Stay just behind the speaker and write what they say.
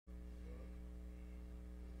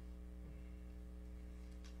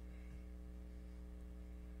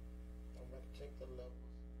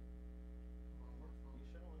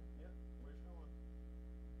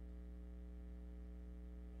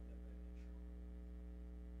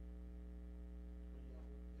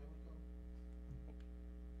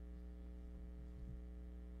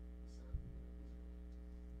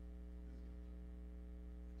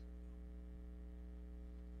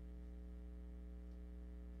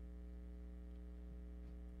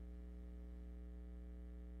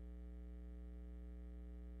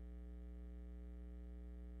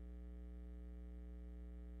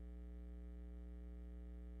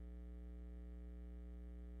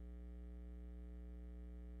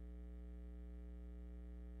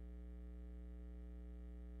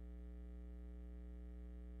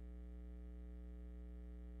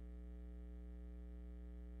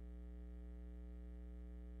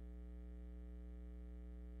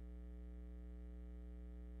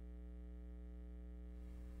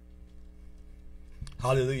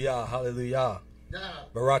Hallelujah, hallelujah. Yeah.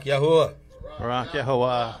 Barak Yahuwah. Barak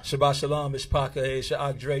Yahuwah. Shabbat Shalom, Mishpaka,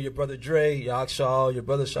 Sha'ak Dre, your brother Dre, Yak Shaw, your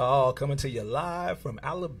brother Shaw, coming to you live from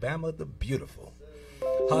Alabama the beautiful.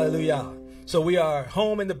 Hallelujah. So we are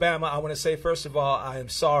home in the Bama. I want to say, first of all, I am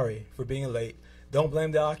sorry for being late. Don't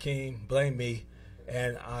blame the Akeem, blame me.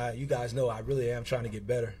 And you guys know I really am trying to get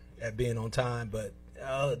better at being on time, but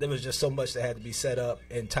there was just so much that had to be set up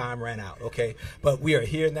and time ran out, okay? But we are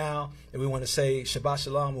here now, and we want to say Shabbat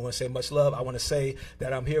Shalom. We want to say much love. I want to say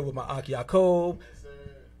that I'm here with my Ak Yaakov.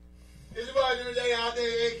 It's your boy Jimmy J out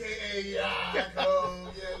there, a.k.a. Yaakov.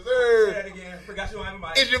 Yes, sir. Say that again. Forgot you don't have a mic.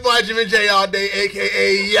 It's your boy Jimmy J all day,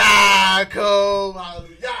 a.k.a. Yaakov.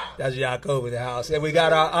 Hallelujah. That's Yaakov in the house. And we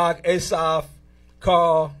got our Ak, Asaph,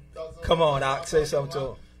 Carl. Come on, Ak, say something to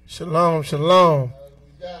him. Shalom, shalom.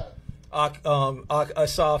 Ak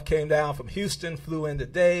Asaph came down from Houston, flew in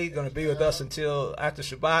today, going to be with us until after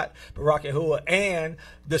Shabbat. Barak Yahuwah, and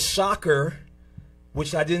the shocker,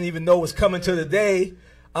 which I didn't even know was coming to the day,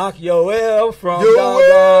 Ak Yoel from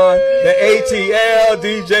Doggone, the ATL,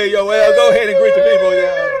 DJ Yoel. Go ahead and greet the people.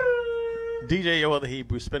 Yeah. DJ Yoel the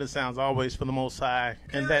Hebrew, spinning sounds always for the Most High,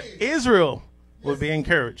 and that Israel will be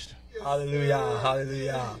encouraged. Hallelujah,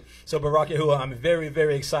 hallelujah. So Barak Yahuwah, I'm very,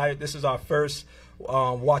 very excited. This is our first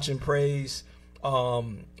Watch and Praise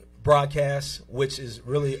broadcast, which is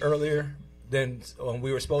really earlier than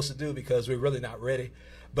we were supposed to do because we're really not ready.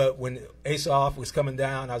 But when Asaph was coming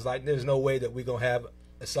down, I was like, there's no way that we're going to have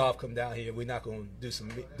Asaph come down here. We're not going to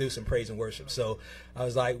do some praise and worship. So I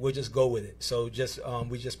was like, we'll just go with it. So just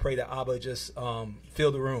we just pray that Abba just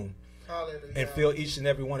fill the room. Hallelujah. And fill each and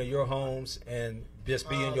every one of your homes and just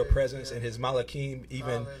be in your presence, and his Malakim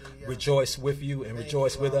even rejoice with you and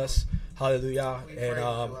rejoice with us. Hallelujah. And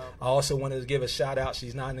I also wanted to give a shout out.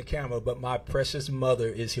 She's not in the camera, but my precious mother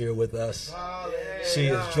is here with us. She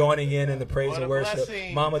is joining in the praise and worship.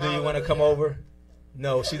 Mama, do you want to come over?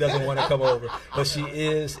 No, she doesn't want to come over, but she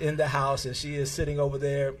is in the house, and she is sitting over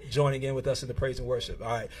there joining in with us in the praise and worship. All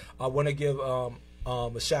right. I want to give a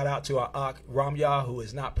shout out to our Ak Ramyah, who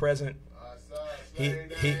is not present.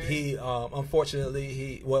 He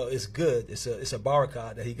unfortunately, well, it's good. It's a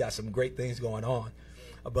barakah that he got some great things going on.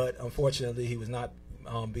 But unfortunately, he was not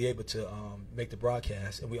be able to make the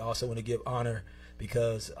broadcast. And we also want to give honor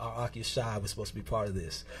because our Ak Yeshai was supposed to be part of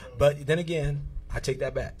this. But then again, I take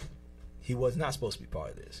that back. He was not supposed to be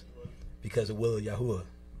part of this because the will of Yahuwah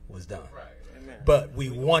was done. But we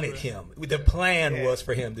wanted him. The plan was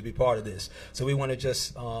for him to be part of this. So we want to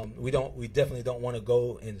just we definitely don't want to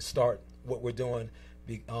go and start what we're doing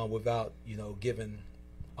without giving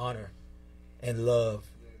honor and love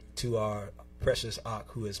to our precious Ak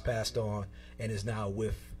who has passed on and is now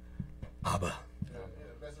with Abba.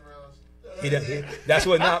 That's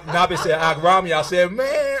what Nabi said. Ak Ramyah said,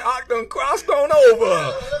 man, Ak done crossed on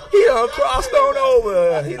over. He done crossed on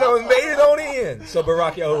over. He done made it on in. So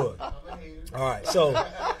Barak Yahuwah. All right, so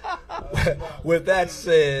with that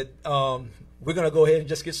said, we're going to go ahead and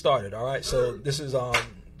just get started, all right? So this is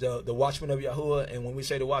the Watchman of Yahuwah, and when we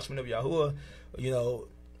say the Watchman of Yahuwah,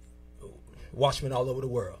 watchmen all over the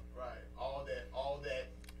world. Right, all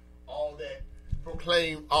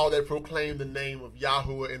that proclaim the name of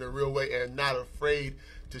Yahuwah in a real way and not afraid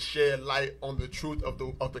to shed light on the truth of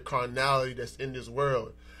the carnality that's in this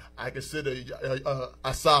world. I consider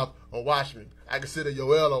Asaph a watchman. I consider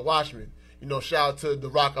Yoel a watchman. Shout out to the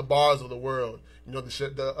Rock Abars of the world. The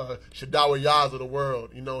Shadawa Yaz of the world.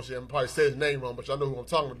 I'm probably saying his name wrong, but y'all know who I'm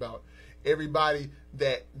talking about. Everybody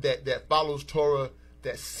that follows Torah,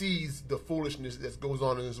 that sees the foolishness that goes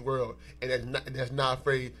on in this world, and that's not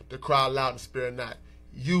afraid to cry loud and spare not.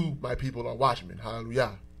 You, my people, are watchmen.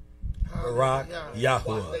 Hallelujah. Barak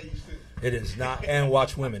Yahuwah. It is not, and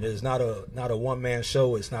watch women. It is not a one-man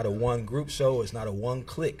show. It's not a one-group show. It's not a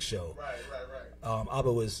one-click show. Right.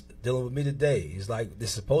 Abba was dealing with me today. He's like, this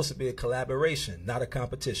is supposed to be a collaboration, not a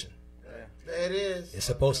competition. It is. It's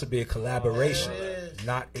supposed to be a collaboration,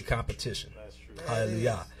 not a competition. That's true.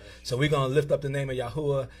 Hallelujah. So we're going to lift up the name of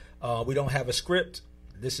Yahuwah. We don't have a script.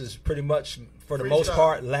 This is pretty much, for the most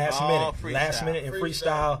part, last minute and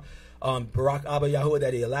freestyle. Barak Abba Yahuwah,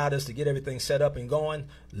 that he allowed us to get everything set up and going.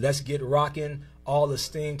 Let's get rocking. All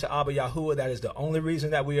esteem to Abba Yahuwah. That is the only reason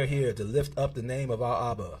that we are here, to lift up the name of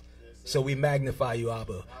our Abba. So we magnify you,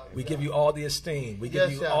 Abba. We give you all the esteem. We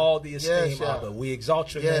give you all the esteem, Abba. We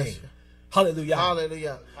exalt your name. Hallelujah.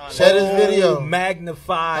 Hallelujah. Share this video.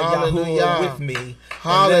 Magnify Yahuwah with me.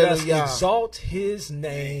 Hallelujah. And let us exalt his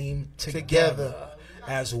name together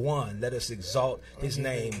as one. Let us exalt his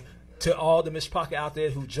name To all the Mishpachah out there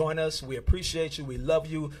who join us, we appreciate you. We love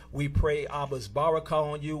you. We pray Abba's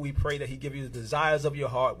barakah on you. We pray that he give you the desires of your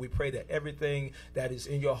heart. We pray that everything that is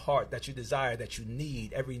in your heart that you desire, that you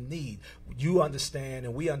need, every need, you understand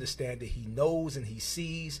and we understand that he knows and he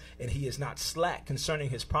sees and he is not slack concerning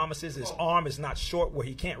his promises. His arm is not short where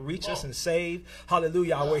he can't reach us and save.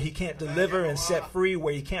 Hallelujah. Where he can't deliver and set free,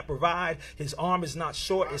 where he can't provide. His arm is not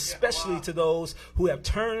short, especially to those who have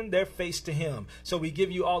turned their face to him. So we give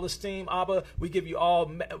you all esteem, Abba. We give you all,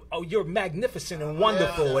 you're magnificent and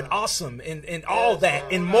wonderful and awesome and all that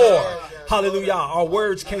and more. Hallelujah. Our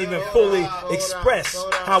words can't even fully express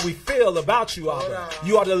how we feel about you, Abba.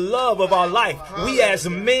 You are the love of our life. We as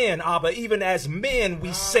men, Abba, even as men,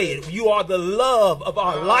 we say it. You are the love of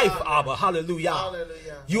our life, Abba. Hallelujah.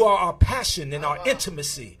 You are our passion and our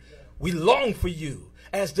intimacy. We long for you.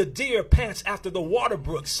 As the deer pants after the water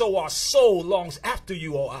brook, so our soul longs after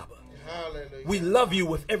you, O Abba. Hallelujah. We love you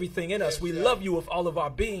with everything in us. We love you with all of our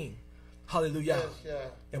being. Hallelujah.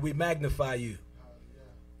 And we magnify you.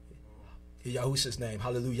 In Yahushua's name.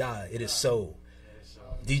 Hallelujah. It is so.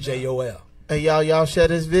 DJ Yoel. Hey, y'all share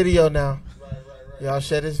this video now. Y'all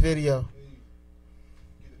share this video.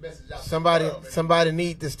 Somebody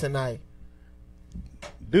need this tonight.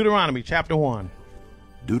 Deuteronomy chapter 1.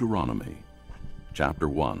 Deuteronomy chapter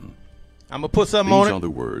 1. I'm going to put something These on are it. the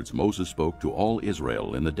words Moses spoke to all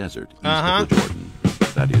Israel in the desert east of the Jordan.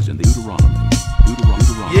 That is in the Deuteronomy.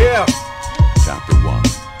 Yeah. Chapter 1.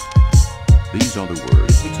 These are the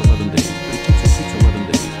words. It takes 11 days. It takes 11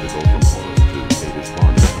 days to go from Horeb to Kadesh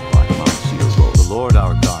Barnea by Mount Seir road. The Lord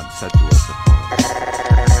our God said to us at Horeb.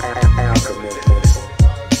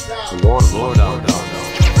 The Lord our God.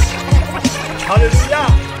 Hallelujah.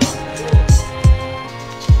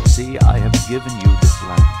 See, I have given you this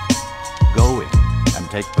land. Go in and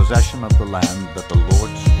take possession of the land that the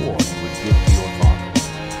Lord swore he would give to your fathers,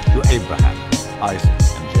 to Abraham, Isaac,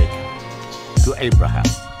 and Jacob. To Abraham,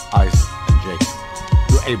 Isaac, and Jacob.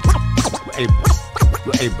 To Abraham,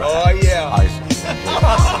 Oh, yeah. Isaac, and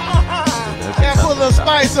Jacob. Yeah, put a little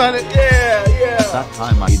spice on it. Yeah, yeah. At that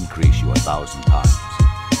time I increase you 1,000 times,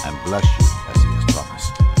 and bless you as he has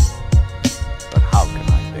promised. But how can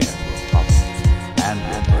I bear your problems, and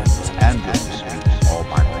your burdens, and your disputes all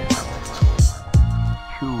by myself?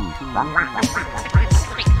 Choose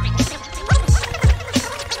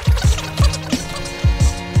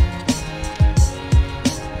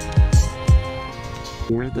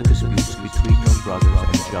Hear the disputes between your brothers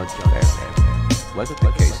and judge fairly, whether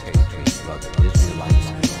the case is between brother Israelites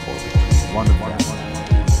or between one of them.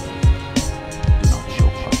 Do not show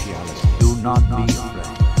partiality. Do not be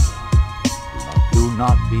afraid. Do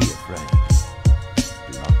not be afraid.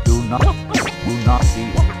 Do not be.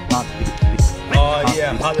 Oh,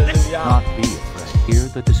 yeah. Hallelujah. Not be afraid. Hear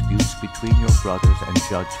the disputes between your brothers and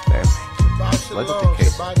judge fairly, whether the case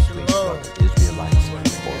is between brother Israelites or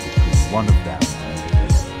between one of them.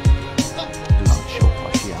 Do not show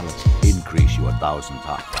partiality. Increase you 1,000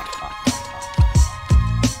 times.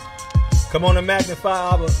 Come on and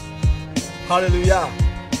magnify, Abba. Hallelujah.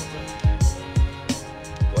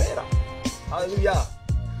 Go ahead. Hallelujah.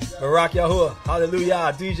 Barak Yahuwah.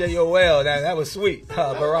 Hallelujah. DJ Yoel. That was sweet.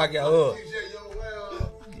 Barak Yahuwah.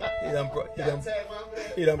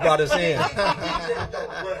 He done brought us in.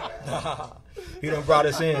 He done brought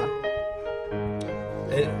us in.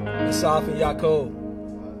 Asaf and Yaakov.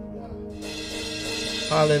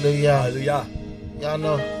 Hallelujah. Hallelujah. Y'all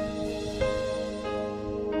know.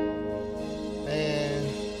 Man,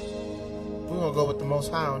 we're going to go with the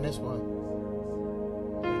Most High on this one.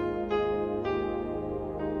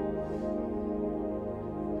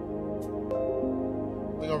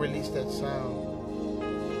 We're going to release that sound.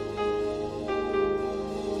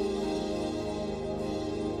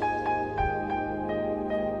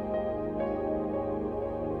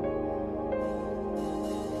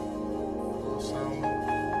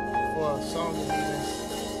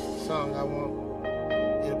 Song, I want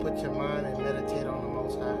you to put your mind and meditate on the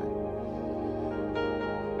Most High.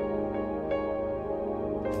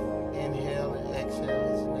 Inhale and exhale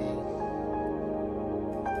His name.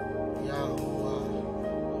 Yahuwah,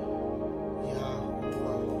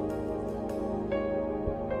 Yahuwah.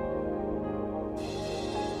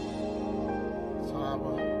 So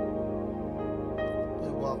Abba, we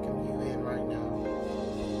welcome you in right now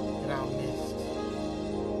in our midst.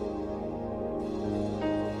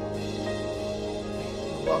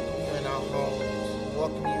 Welcome you in our homes.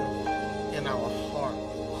 Welcome you in our heart.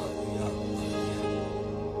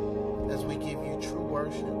 As we give you true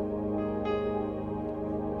worship.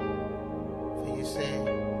 For you say,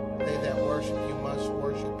 they that worship you must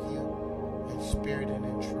worship you in spirit and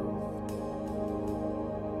in truth.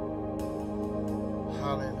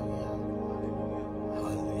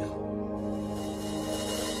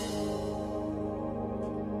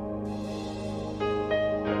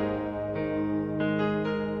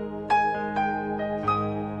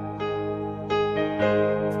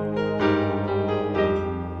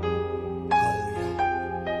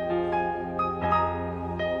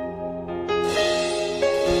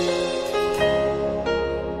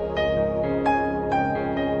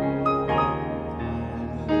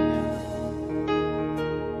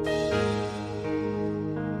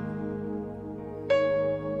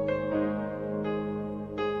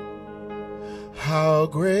 How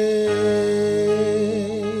great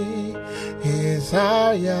is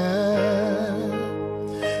our God.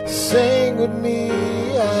 Sing with me,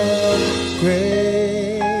 how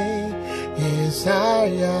great is our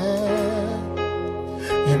God.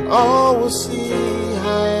 And all will see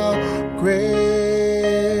how great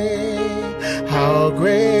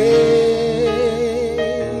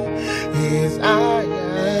is our God.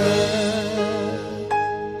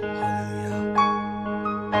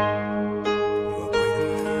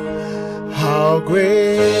 How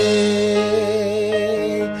great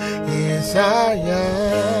is our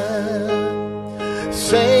God.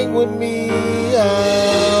 Sing with me,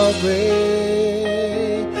 how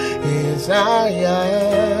great is our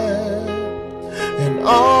God. And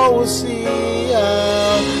all will see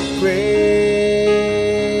how great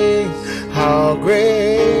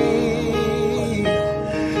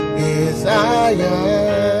is our God.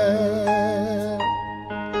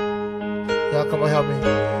 Y'all come on, help me.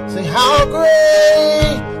 Say how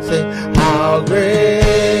great, say how great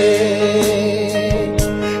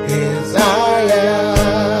is our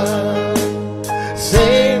God.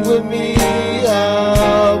 Sing with me,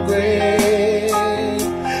 how great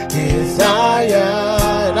is our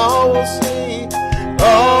God. And all will see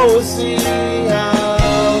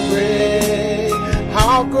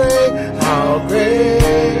how great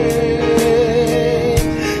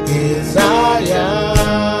is our God.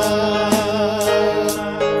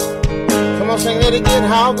 Come on, sing that again.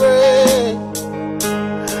 How great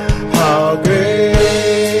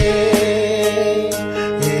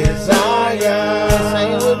is our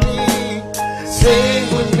God. Sing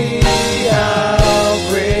with me, how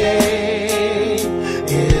great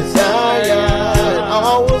is our God.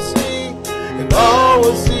 And all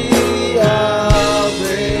will see how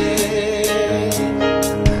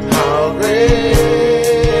great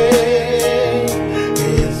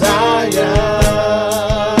is our God.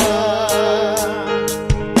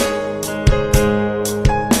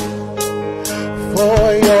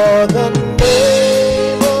 For you're the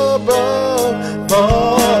name above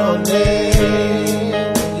all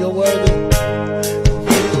names. You're worthy.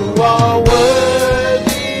 You are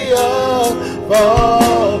worthy of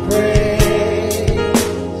all praise.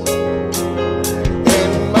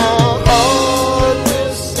 In my heart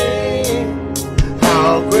will sing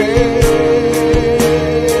how great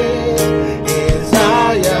is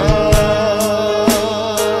our God.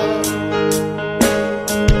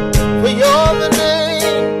 For you're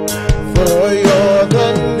the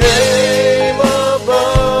name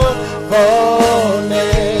above all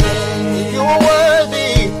names. You are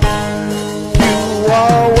worthy. You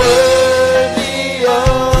are worthy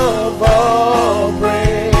of all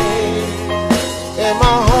praise. And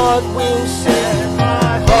my heart will sing,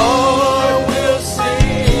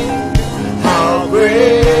 how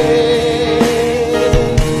great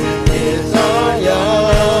is our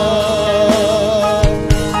God.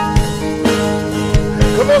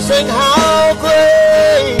 Come on, sing how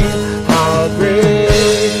great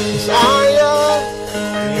is our God.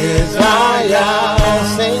 Is our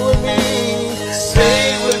God. Sing with me,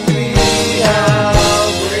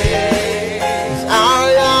 how great is our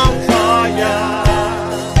God.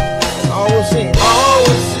 All will see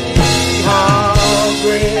how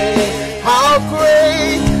great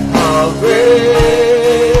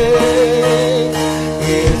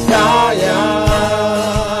is our God.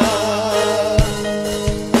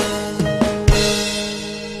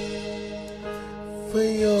 For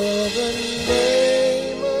you're the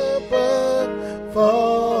name above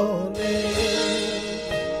all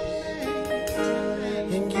names,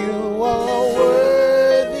 and you are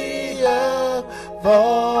worthy of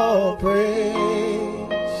all praise.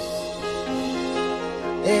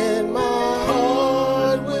 And my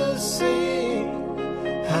heart will sing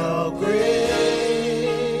how great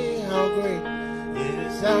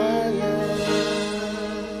is our God.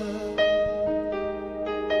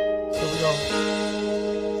 So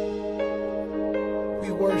we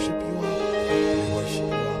worship you, Abba. We worship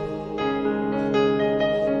you, Abba.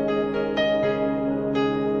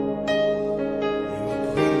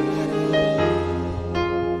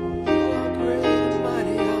 You are great and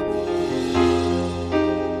mighty, Abba.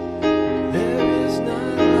 There is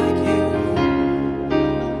none like you.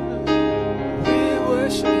 We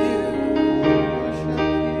worship you.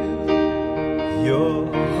 Your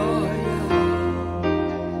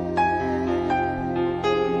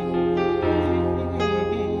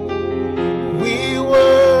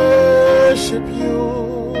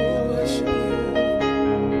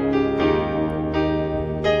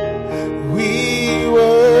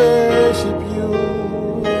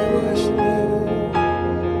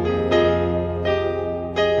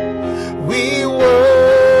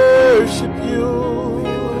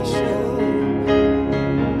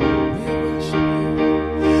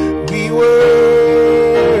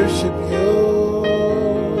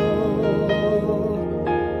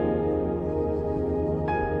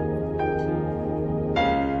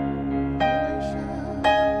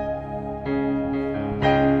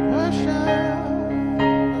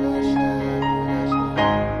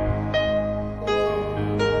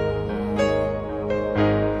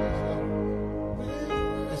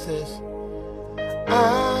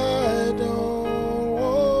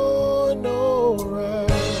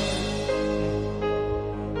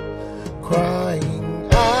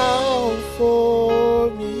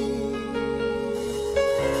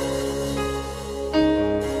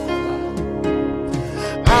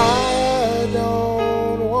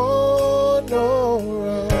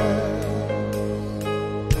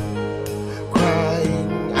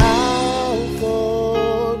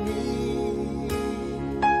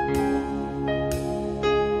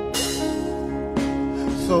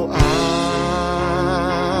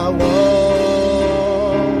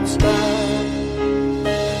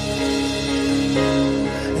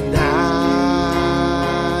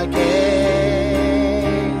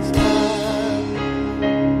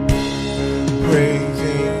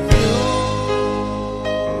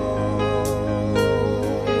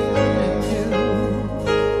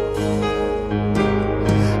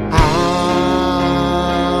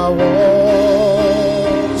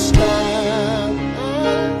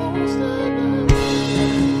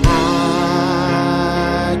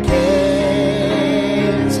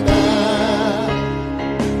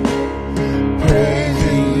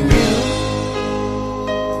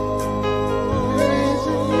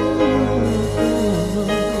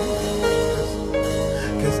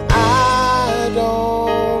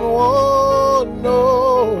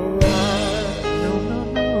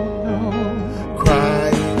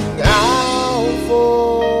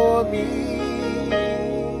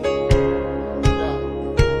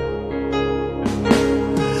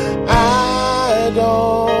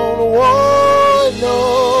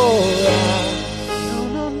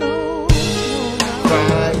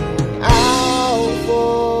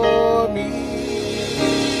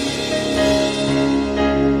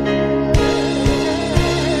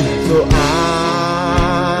So I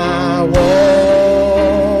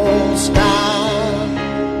won't stop,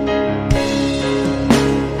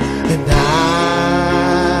 and I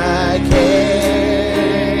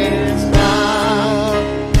can't stop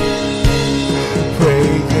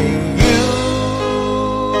praising you.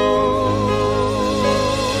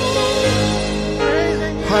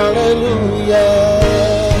 Hallelujah.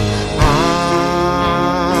 I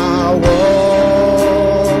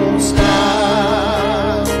won't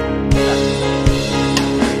stop,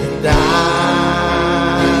 and I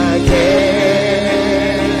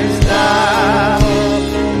can't stop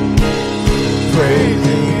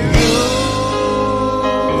praising you.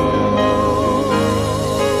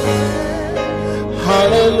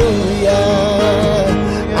 Hallelujah.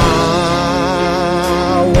 I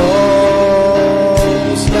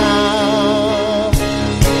won't stop,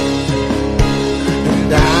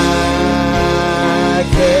 and I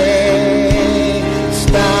can't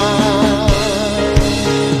stop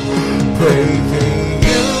praising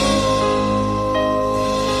you.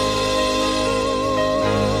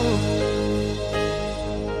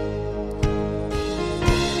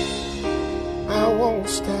 I won't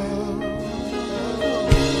stop.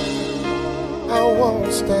 I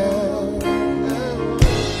won't stop.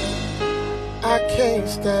 I can't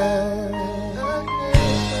stop.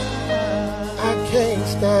 I can't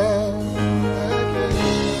stop.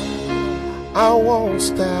 I won't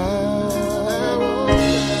stop.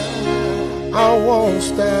 I won't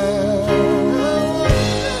stop.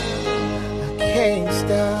 I can't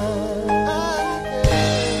stop.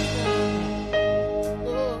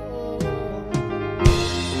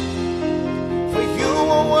 For you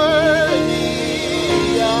are worthy.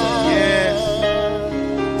 Yes.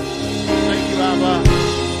 Thank you, Abba.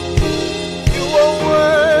 You are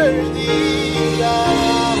worthy.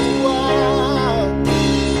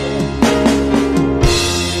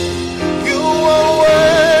 You are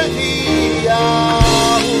worthy.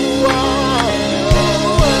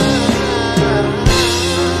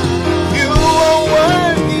 You are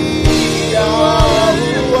worthy.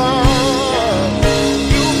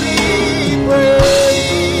 You be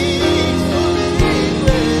praised.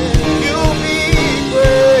 You be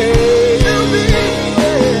praised.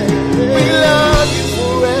 We love you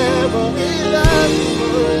forever. We love you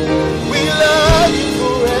forever. We love you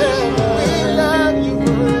forever. We love you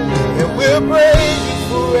forever. And we'll praise you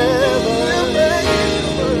forever.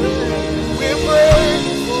 We'll praise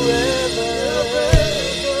you forever.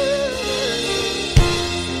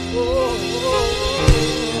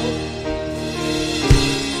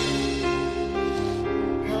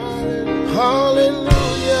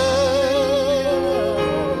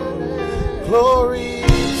 Hallelujah. Glory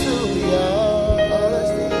to Yah.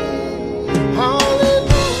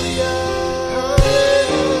 Hallelujah.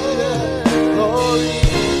 Glory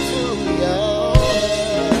to Yah.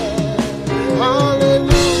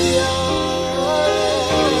 Hallelujah.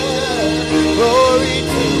 Glory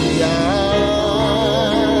to Yah.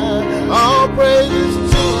 All praises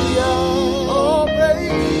to Yah. All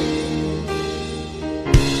praise.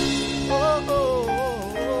 Oh, oh, oh.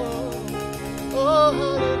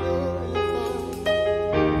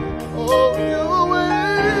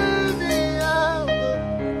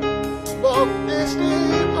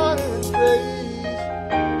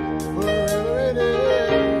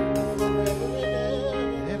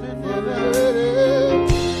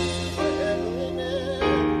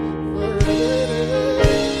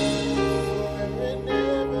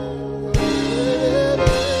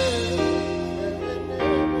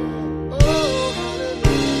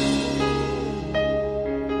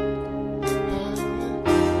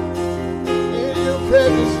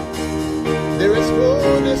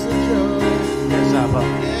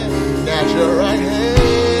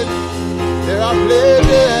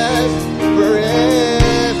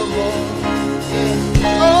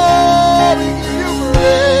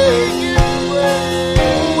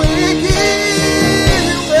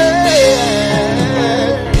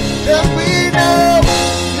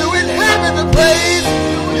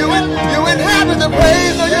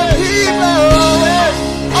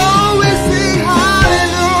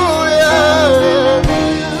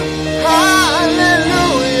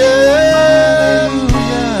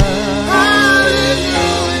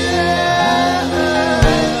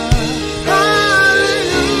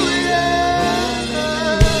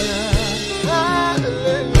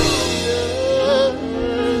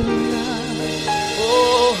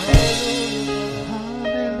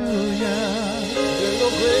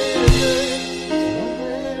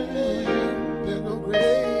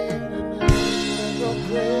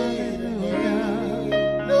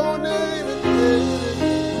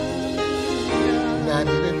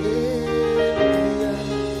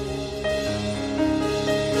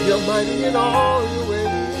 You're mighty in all your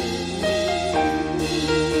ways.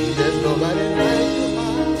 There's nobody like you,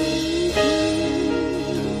 Father.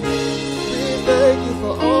 We thank you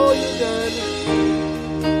for all you've done,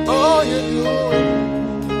 all you're doing,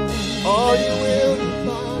 all you will do,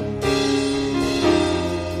 Father.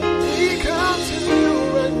 We come to you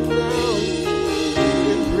right now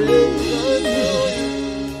in praise unto you.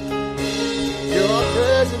 You're our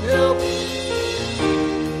present help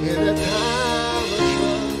in the time of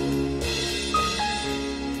trouble.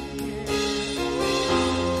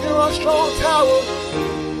 You're our strong tower.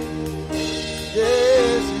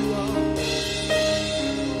 Yes, you are.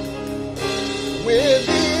 When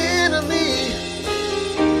the enemy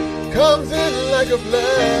comes in like a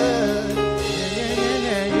flood,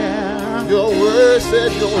 your word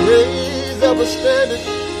says you'll raise up a standard.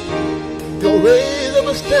 You'll raise up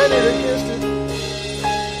a standard against it.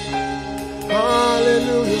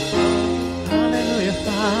 Hallelujah, Father. Hallelujah,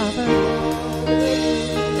 Father.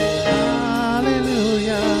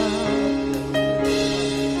 Hallelujah.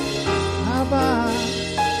 Abba,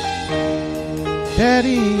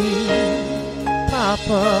 Daddy,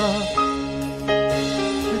 Papa,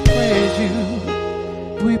 we praise you.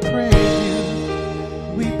 We praise you.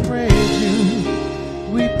 We praise you.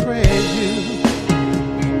 We praise you.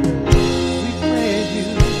 We praise you.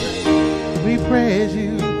 We praise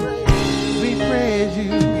you. We praise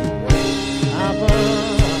you. Abba.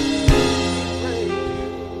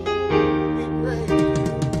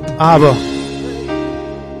 Abba.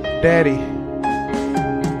 Daddy.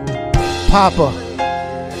 Papa.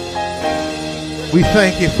 We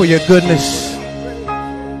thank you for your goodness,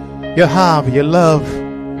 your love, your love,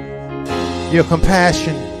 your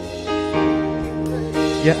compassion,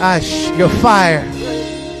 your ash, your fire.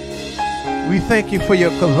 We thank you for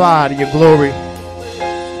your kavod, your glory.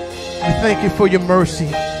 We thank you for your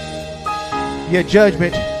mercy, your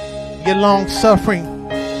judgment, your long suffering.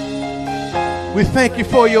 We thank you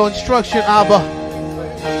for your instruction, Abba.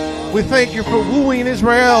 We thank you for wooing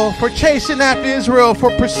Israel, for chasing after Israel, for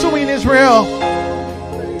pursuing Israel,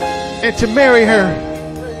 and to marry her,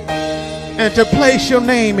 and to place your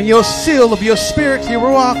name and your seal of your spirit, your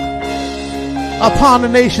ruach, upon the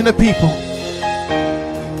nation of people.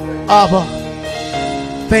 Abba,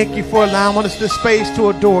 thank you for allowing us this space to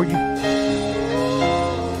adore you.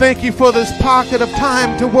 Thank you for this pocket of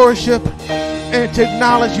time to worship and to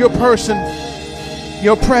acknowledge your person,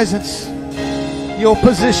 your presence, your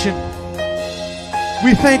position.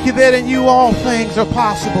 We thank you that in you all things are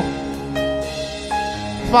possible.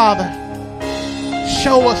 Father,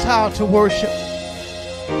 show us how to worship.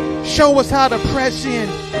 Show us how to press in.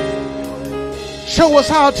 Show us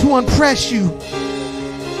how to impress you.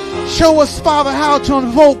 Show us, Father, how to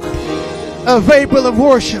invoke a vapor of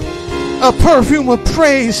worship, a perfume of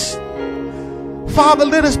praise. Father,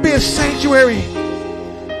 let us be a sanctuary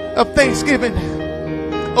of thanksgiving.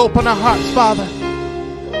 Open our hearts, Father.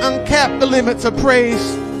 Uncap the limits of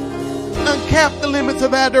praise. Uncap the limits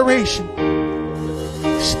of adoration.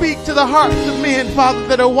 Speak to the hearts of men, Father,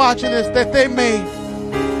 that are watching us, that they may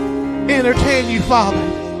entertain you, Father.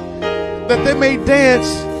 That they may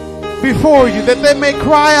dance before you, that they may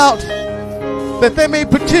cry out, that they may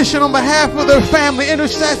petition on behalf of their family,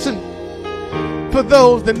 intercession for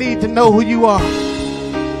those that need to know who you are.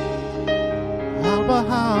 Abba,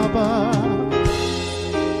 Abba.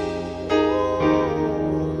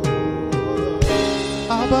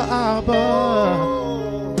 Abba, Abba.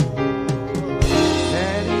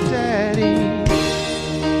 Daddy, Daddy.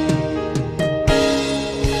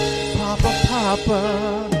 Papa, Papa.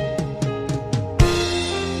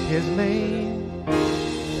 His name,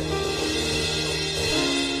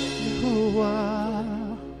 Yahuwah.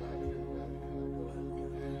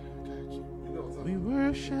 We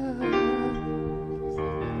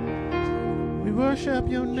worship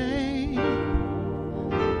your name.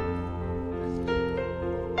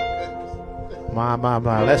 My.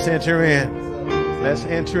 Let's enter in. Let's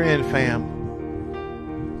enter in, fam.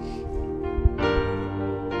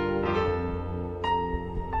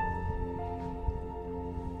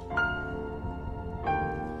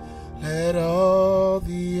 Let all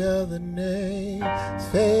the other names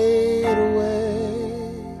fade away.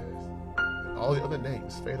 All the other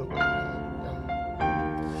names fade away. Yeah.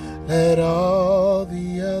 Let all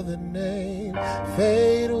the other names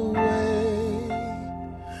fade away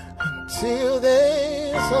until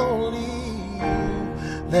there's only you.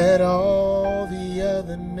 Let all the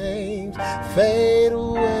other names fade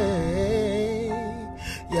away.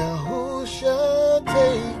 Yahusha,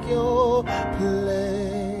 take your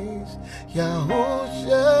place.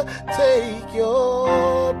 Yahusha, take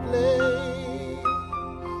your place.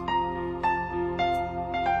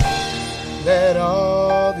 let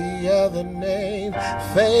all the other names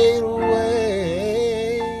fade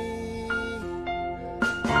away.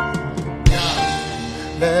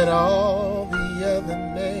 Let all the other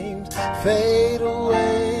names fade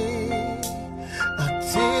away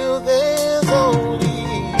until there's only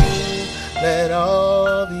you. Let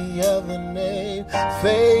all the other names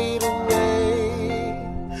fade away.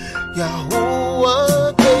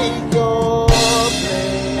 Yahuwah, take your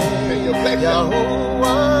place.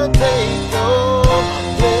 Yahuwah, take your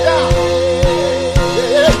place.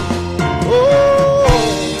 Oh,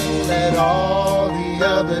 let all the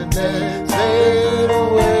other names fade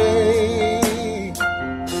away.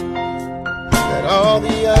 Let all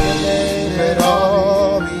the other names, let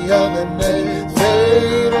all the other names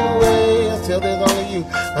fade away until there's only you.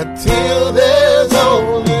 Until there's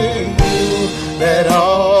only you. Let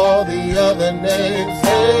all the other names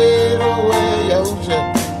fade away. Yahusha,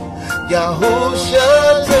 Yahusha,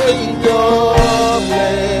 take your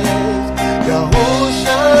place.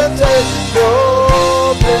 Yahusha, take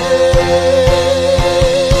your place.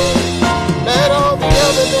 Let all the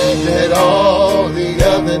other names, let all the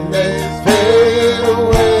other names fade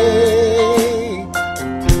away.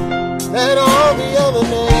 Let all the other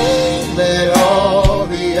names, let all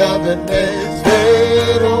the other names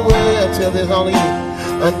fade away until there's only you.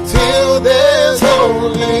 Until there's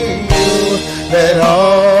only you. Let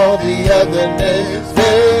all the other names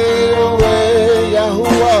fade away.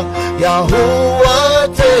 Yahuwah,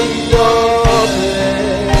 Yahuwah, take your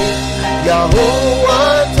place.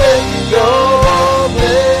 Yahuwah, take your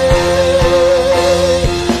place.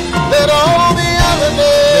 Let all the other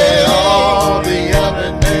names, let all the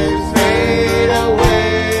other names fade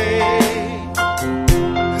away.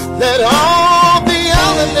 Let all the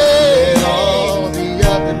other names, all the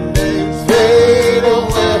other names fade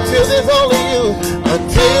away until there's only you.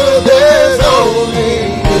 Until there's only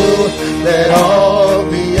you. Let all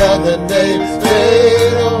the other names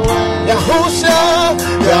fade away. Yahusha,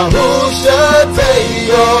 Yahusha, take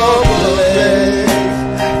your place.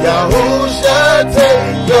 Yahusha,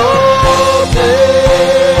 take your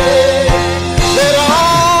place. Let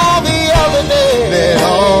all the other names, let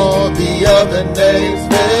all the other names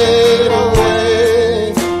fade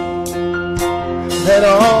away. Let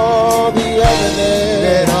all the other names,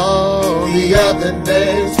 let all the other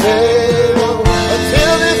names fade away.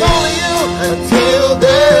 Until there's only you, until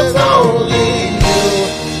there's only you.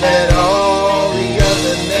 Let all the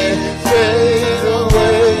other names fade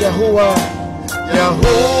away. Yahuwah,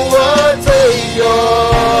 Yahuwah, take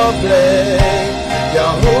your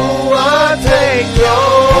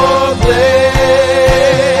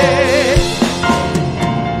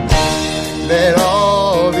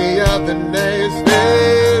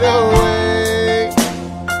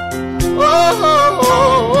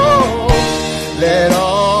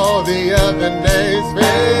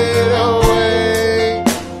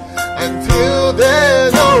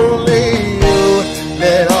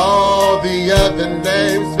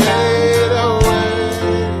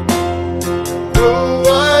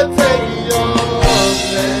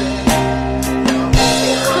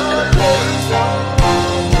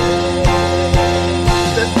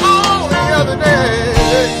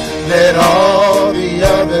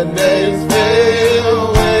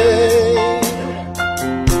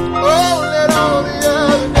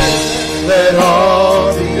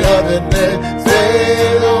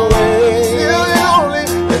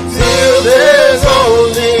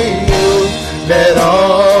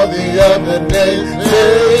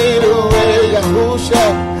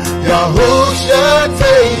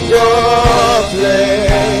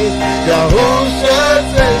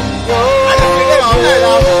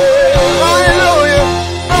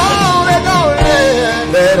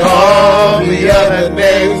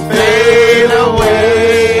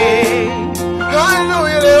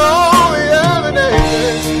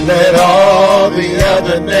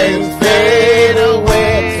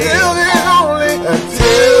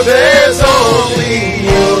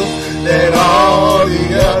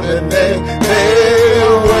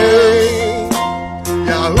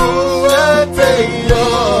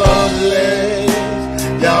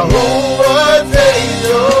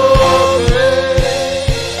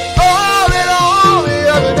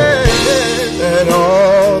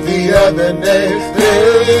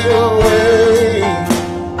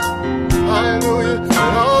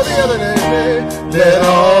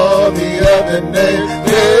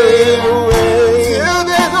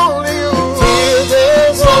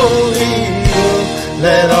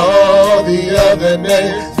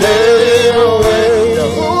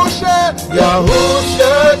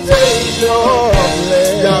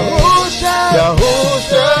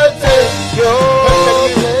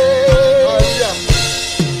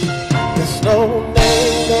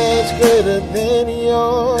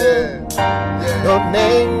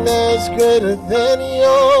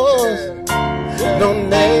yours. No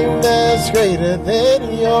name that's greater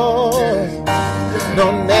than yours.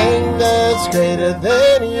 No name that's greater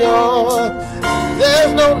than yours.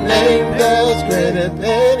 There's no name that's greater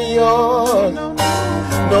than yours.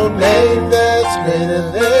 No name that's greater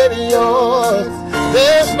than yours.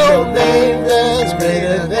 There's no name that's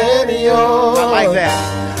greater than yours. I like that.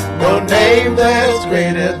 No name that's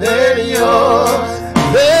greater than yours.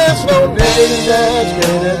 There's no name that's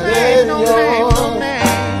greater than yours.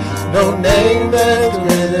 No name that's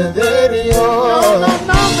greater than yours.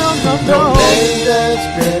 No name that's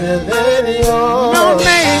greater than yours. No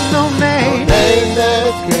name, no name. No name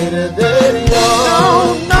that's greater than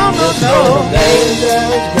yours. No name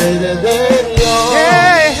that's greater than yours.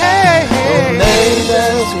 Hey, hey, hey. No name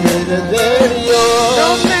that's greater than yours. No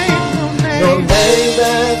name, no name. No name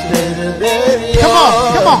that's greater than yours. Come on,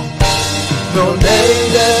 come on. No name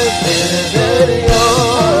that's greater than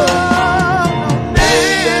yours. No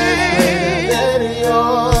name,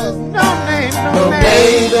 no No name.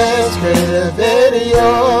 name that's greater than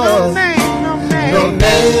yours. No name, no name. No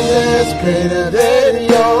name that's greater than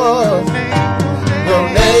yours. No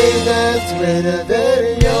name that's greater than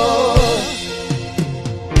yours.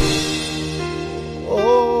 Oh,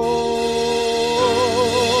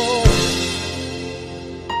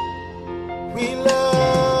 we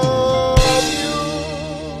love you.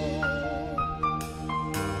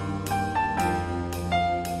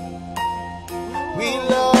 We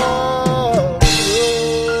love you.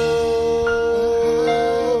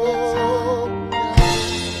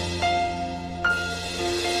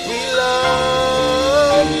 We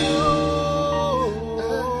love you.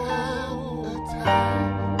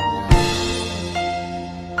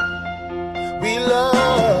 We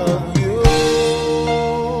love you.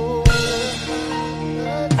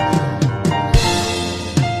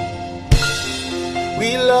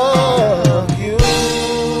 We love you.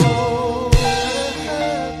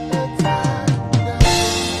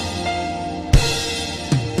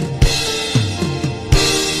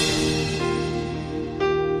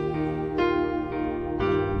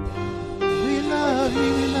 We love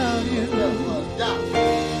you, we love you.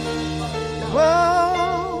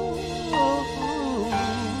 Whoa.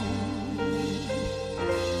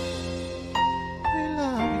 We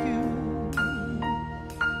love you.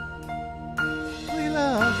 We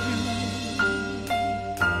love you.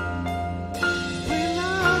 We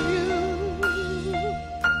love you.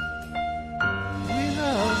 We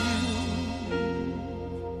love you.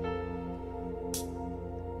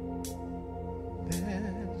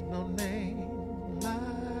 There's no name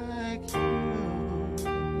like you.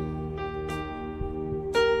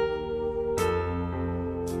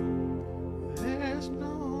 There's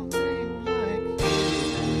no name like you.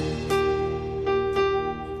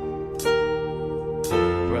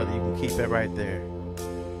 Brother, you can keep it right there.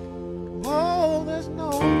 Oh, there's no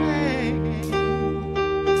name.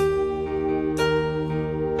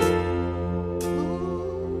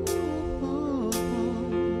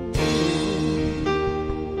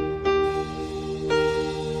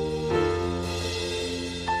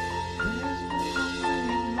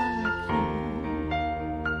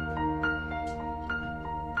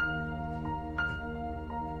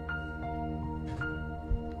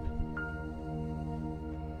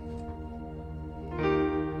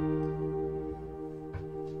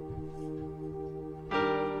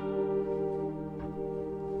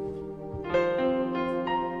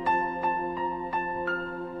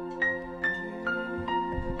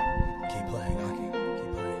 Keep playing, Aki. Keep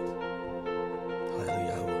playing.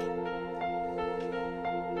 Hallelujah.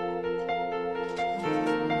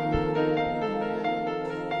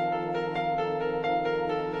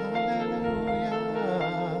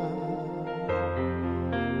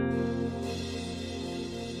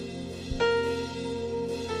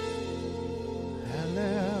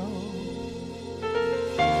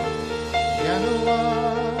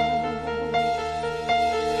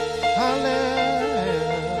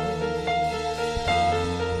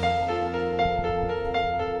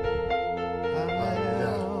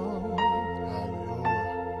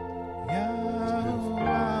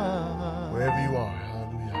 Wherever you are,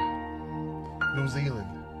 hallelujah. New Zealand,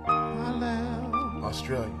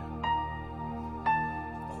 Australia,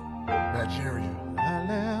 Nigeria,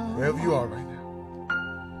 wherever you are right now.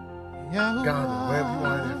 Ghana, wherever you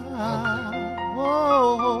are in Africa.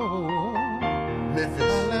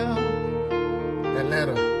 Memphis,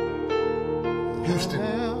 Atlanta, Houston,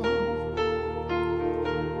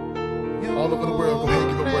 all over the world. Go ahead and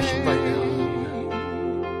give a worship right now.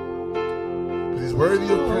 Because he's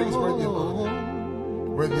worthy of praise, worthy of honor,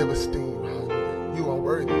 worthy of esteem. Hallelujah. You are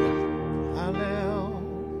worthy.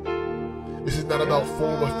 This is not about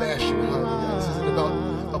form or fashion, hallelujah. This isn't about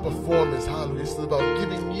a performance, hallelujah. This is about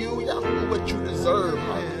giving you, Yahuwah, what you deserve,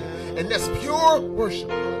 hallelujah. And that's pure worship,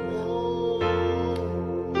 hallelujah.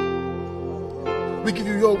 We give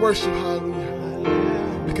you your worship,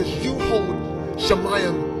 hallelujah, because you hold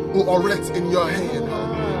Shemayim U'aretz in your hand,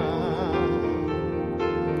 hallelujah.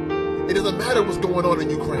 It doesn't matter what's going on in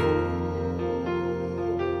Ukraine.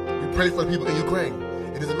 We pray for the people in Ukraine.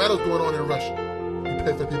 It doesn't matter what's going on in Russia. We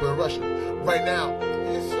pray for the people in Russia. Right now,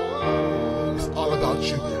 it's all about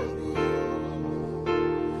you, yeah.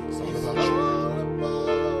 It's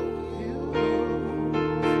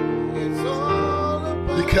all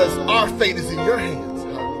about you. Because our fate is in your hands,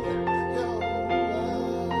 hallelujah.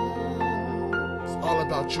 It's all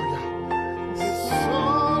about you, yeah. It's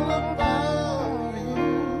all about you.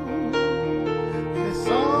 It's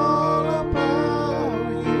all about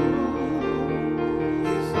you.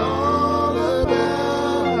 It's all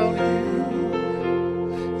about you.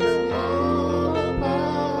 It's all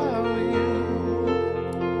about you.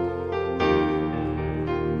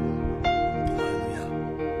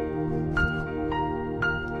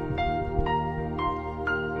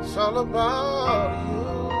 It's all about you.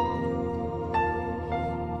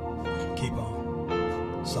 Keep on.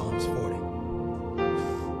 Psalms 40.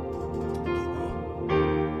 Keep on.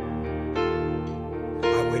 I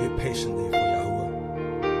waited patiently for Yahuwah,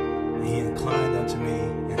 and he inclined unto me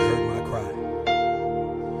and heard my cry.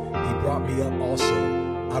 He brought me up also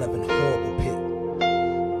out of an horrible pit,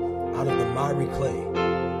 out of the miry clay,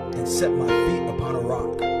 and set my feet upon a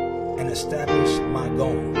rock, and established my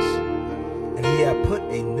goings. And he hath put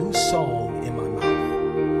a new song in my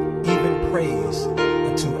mouth, even praise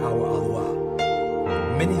unto our Aluah.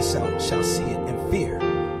 Many shall see it and fear,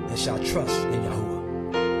 and shall trust in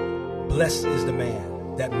Yahuwah. Blessed is the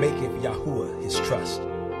man that maketh Yahuwah his trust,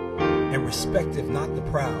 and respecteth not the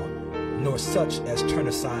proud, nor such as turn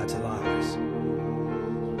aside to lies.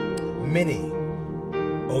 Many,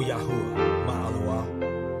 O Yahuwah, my Aluah,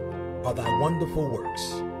 are thy wonderful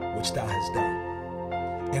works which thou hast done,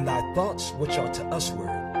 and thy thoughts which are to usward,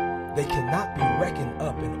 they cannot be reckoned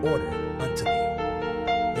up in order unto me.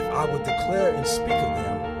 If I would declare and speak of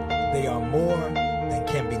them, they are more than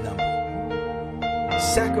can be numbered.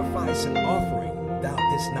 Sacrifice and offering thou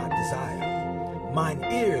didst not desire. Mine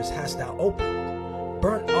ears hast thou opened.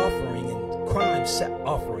 Burnt offering and crime set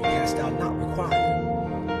offering hast thou not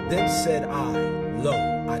required. Then said I, Lo,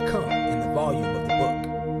 I come in the volume of the book.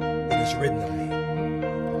 It is written of me.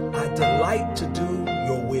 I delight to do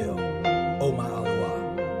your will, O my Aluah.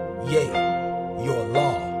 Yea, your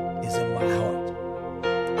law is in my heart.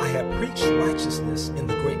 I have preached righteousness in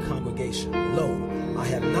the great congregation. Lo, I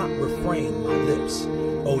have not refrained my lips.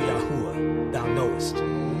 O Yahuwah, thou knowest.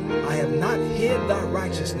 I have not hid thy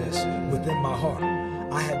righteousness within my heart.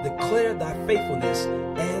 I have declared thy faithfulness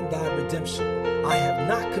and thy redemption. I have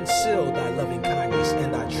not concealed thy loving kindness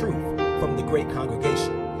and thy truth from the great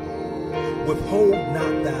congregation. Withhold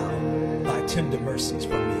not thou thy tender mercies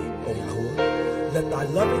from me, O Yahuwah. Let thy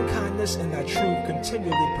loving kindness and thy truth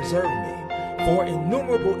continually preserve me. For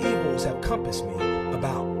innumerable evils have compassed me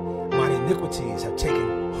about. Mine iniquities have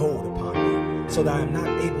taken hold upon me, so that I am not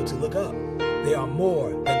able to look up. They are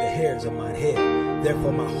more than the hairs of mine head.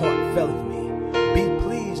 Therefore my heart faileth me. Be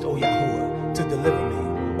pleased, O Yahuwah, to deliver me.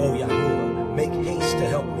 O Yahuwah, make haste to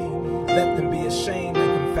help me. Let them be ashamed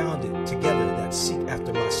and confounded together that seek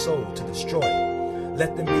after my soul to destroy it.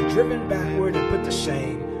 Let them be driven backward and put to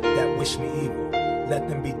shame that wish me evil. Let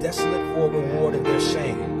them be desolate for a reward of their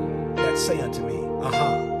shame, that say unto me,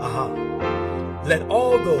 Aha, aha. Let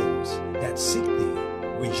all those that seek thee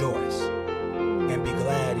rejoice and be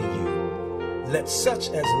glad in you. Let such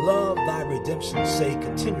as love thy redemption say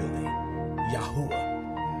continually,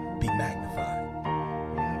 Yahuwah, be magnified.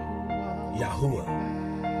 Yahuwah,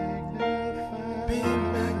 be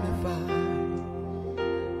magnified.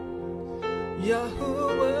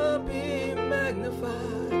 Yahuwah, be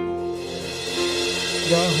magnified.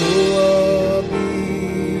 Yahuwah,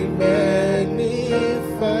 be magnified.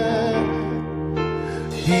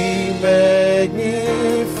 Be magnified.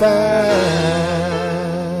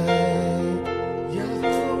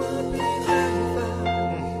 Yahuwah, be magnified.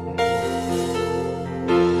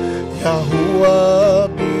 Yahuwah,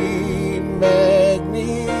 be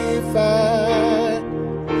magnified.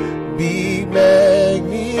 Be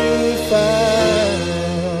magnified.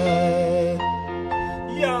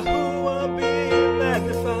 Yahuwah, be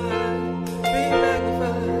magnified.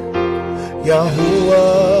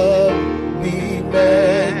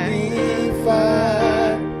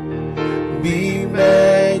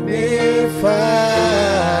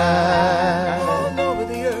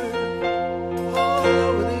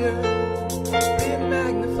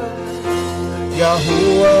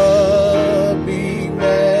 Yahuwah, be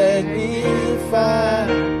magnified.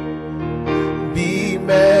 Be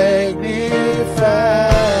magnified.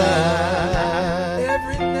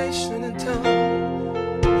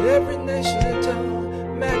 Every nation and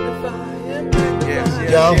tongue, magnify and magnify.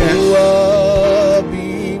 Yahuwah,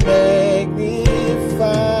 be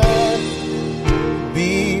magnified.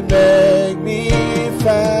 Be magnified.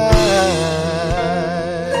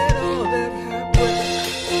 Let all that have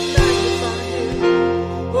breath magnify him.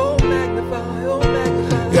 Oh, magnify, oh,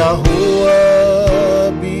 magnify.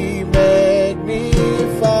 Yahuwah, be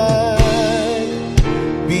magnified.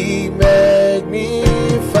 Be magnified.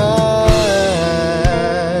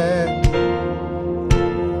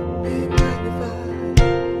 Be magnified,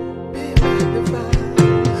 be magnified.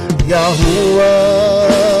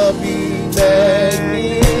 Yahuwah, be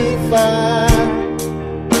magnified.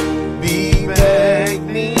 Be magnified.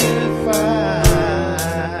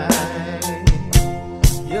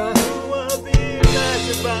 Yahuwah, be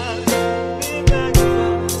magnified, be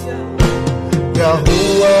magnified.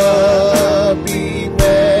 Yahuwah, be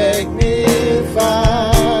magnified.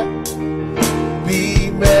 Be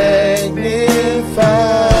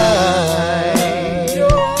magnified.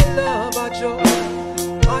 You're our love, our joy,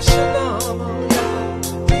 our shalom, oh Yah.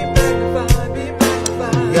 Be magnified, be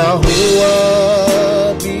magnified.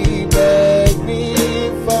 Yahuwah, be Be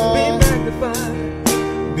magnified. magnified,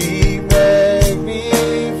 Be magnified.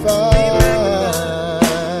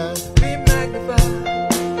 be magnified,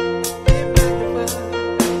 be magnified.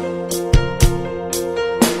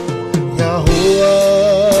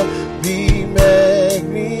 Yahuwah, be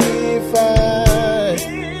magnified.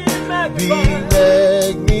 Be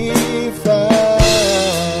magnified.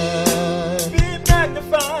 Be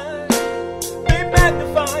magnified, be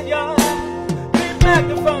magnified, Yah. Be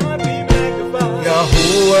magnified, be magnified.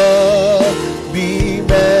 Yahuwah, be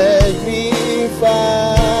magnified.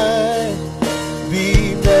 Be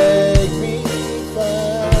magnified.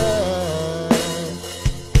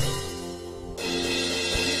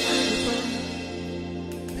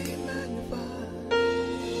 Be magnified.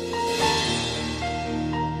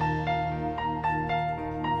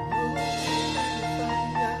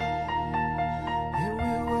 And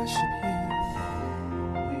we worship you.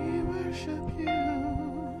 We worship you.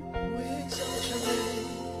 We exalt your name.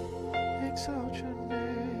 Exalt your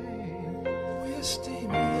name. We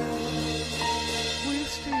esteem you. We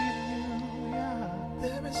esteem you, Yah.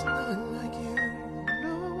 There is none like you.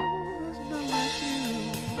 No, there's none like you.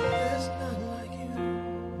 There's none like you.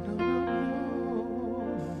 No,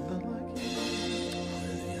 none like you.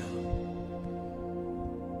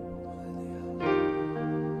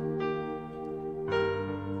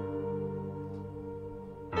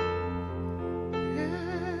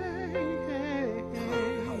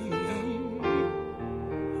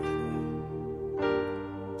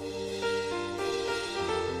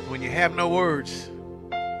 When you have no words,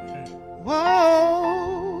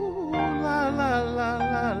 Whoa, la la la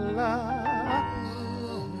la la.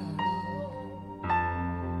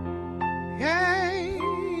 Yay.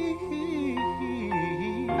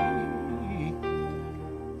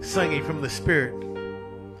 singing from the Spirit.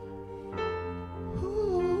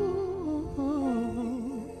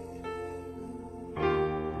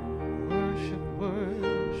 Worship,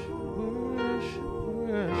 worship, worship,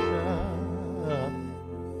 worship.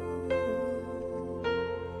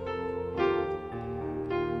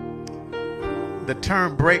 The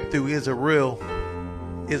term breakthrough is a real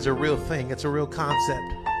thing. It's a real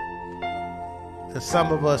concept. And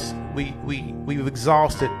some of us, we've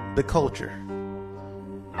exhausted the culture.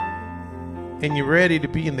 And you're ready to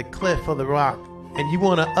be in the cliff of the rock. And you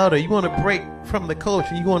want to break from the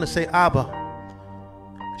culture. You want to say, Abba,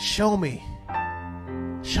 show me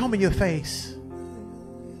your face.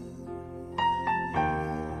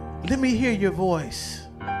 Let me hear your voice.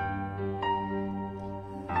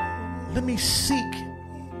 Let me seek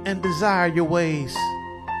and desire your ways.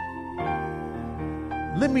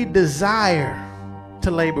 Let me desire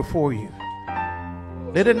to lay before you.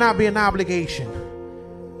 Let it not be an obligation.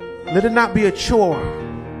 Let it not be a chore.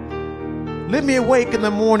 Let me awake in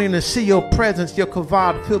the morning and see your presence, your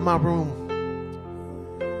kavod fill my room.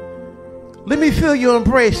 Let me feel your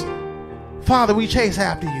embrace. Father, we chase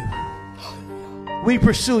after you. We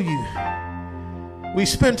pursue you. We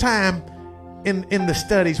spend time in the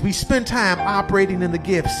studies. We spend time operating in the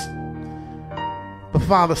gifts. But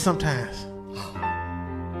Father, sometimes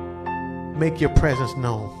make your presence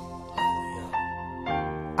known.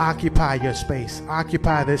 Occupy your space.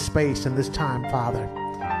 Occupy this space and this time, Father.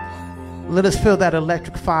 Let us feel that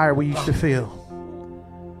electric fire we used to feel.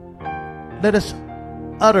 Let us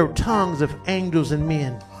utter tongues of angels and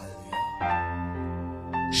men.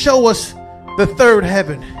 Show us the third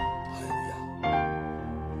heaven.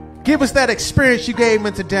 Give us that experience you gave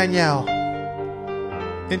into Daniel,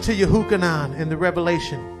 into Yehukanan in the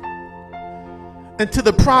Revelation, and to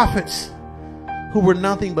the prophets who were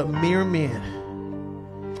nothing but mere men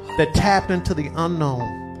that tapped into the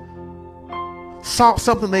unknown, saw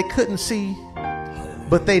something they couldn't see,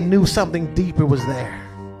 but they knew something deeper was there.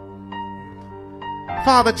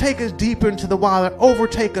 Father, take us deeper into the water.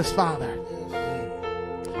 Overtake us, Father.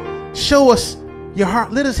 Show us your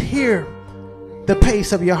heart. Let us hear the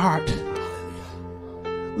pace of your heart.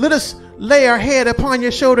 Let us lay our head upon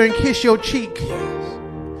your shoulder and kiss your cheek.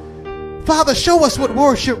 Father, show us what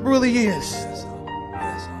worship really is.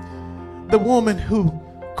 The woman who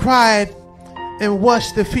cried and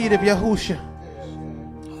washed the feet of Yahusha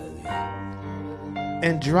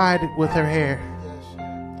and dried it with her hair.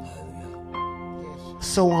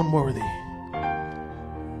 So unworthy.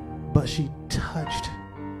 But she touched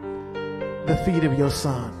the feet of your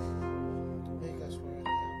son.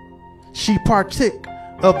 She partook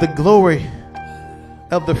of the glory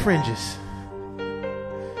of the fringes.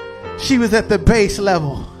 She was at the base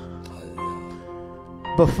level.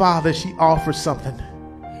 But Father, she offered something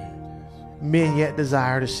men yet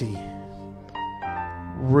desire to see.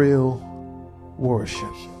 Real worship.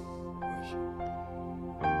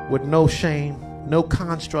 With no shame, no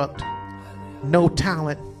construct, no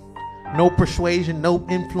talent, no persuasion, no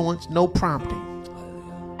influence, no prompting.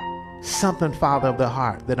 Something, Father, of the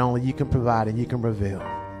heart that only you can provide and you can reveal.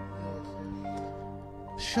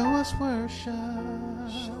 Show us worship.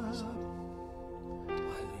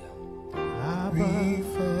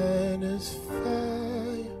 Refiner's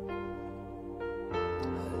fire,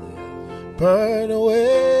 burn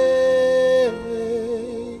away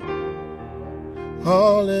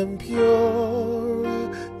all impurity.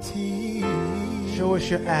 Show us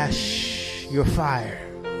your ash, your fire,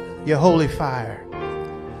 your holy fire.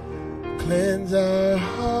 Cleanse our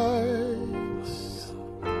hearts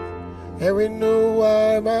and renew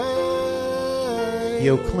our minds,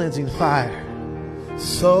 Your cleansing fire.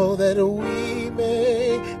 so that we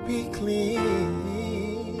may be clean.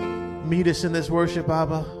 Meet us in this worship,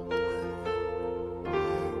 Abba.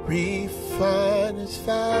 Refiner's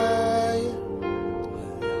fire,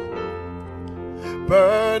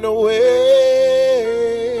 burn away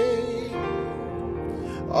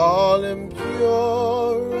all impurity.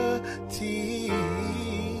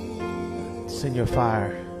 Send your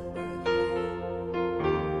fire.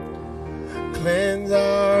 Cleanse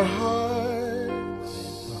our hearts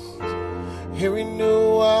and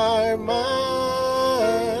renew our minds,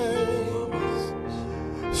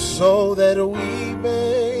 so that we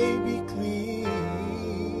may be clean.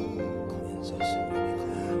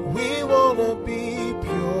 We want to be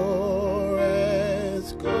pure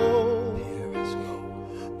as gold,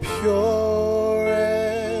 pure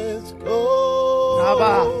as gold,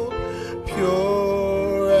 Abba.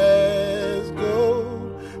 pure as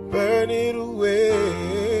gold. Burn it away.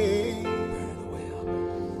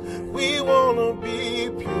 We want to be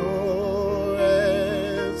pure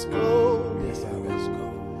as gold,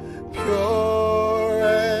 pure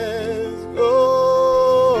as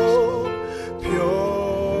gold,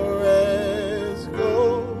 pure as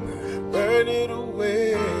gold. Burn it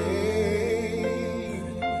away.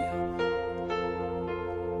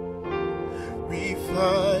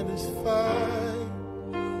 Refiner's fire,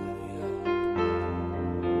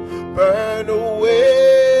 burn away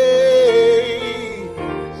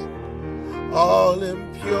all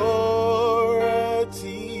impurity.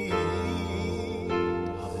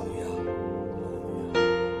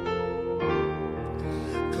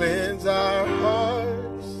 Cleanse our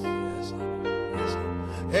hearts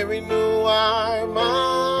and renew our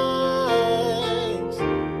minds,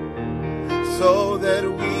 so that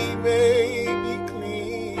we may be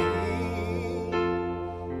clean.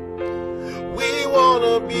 We want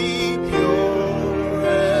to be pure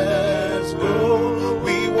as gold.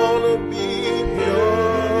 We want to be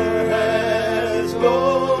pure as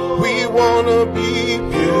gold. We want to be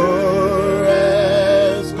pure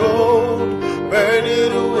as gold. Burn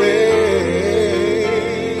it away.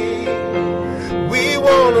 We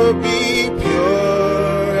want to be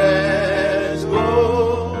pure as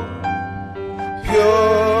gold,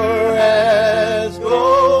 pure as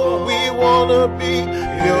gold. We want to be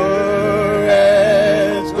pure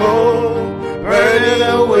as gold. Burn it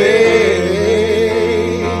away.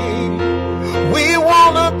 We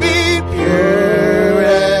want to be pure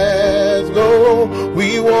as gold.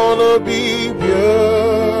 We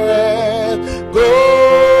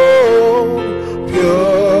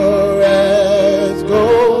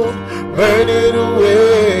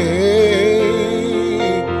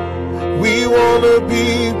wanna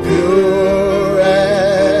be pure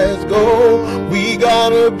as gold. We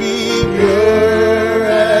gotta be pure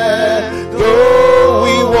as gold.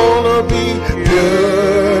 We wanna be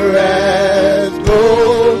pure as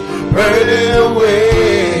gold, burning away.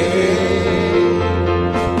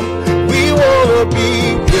 We wanna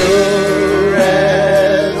be pure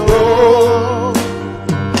as gold,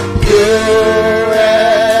 pure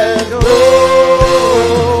as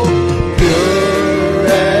gold, pure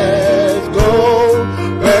as gold,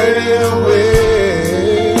 burning away.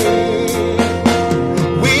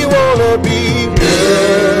 We wanna be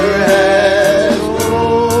pure as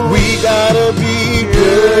gold. We gotta be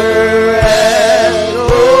pure as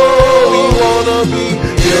gold. We wanna be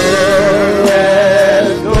pure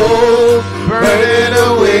as gold, burning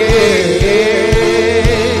away.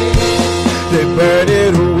 They burn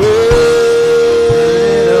it away,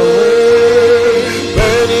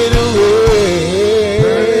 burn it away,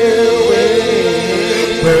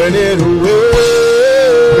 burn it away,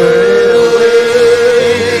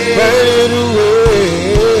 burn it away,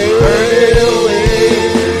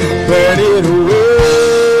 burn it away,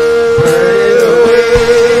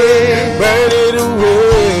 burn it away,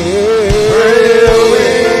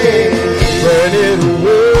 burn it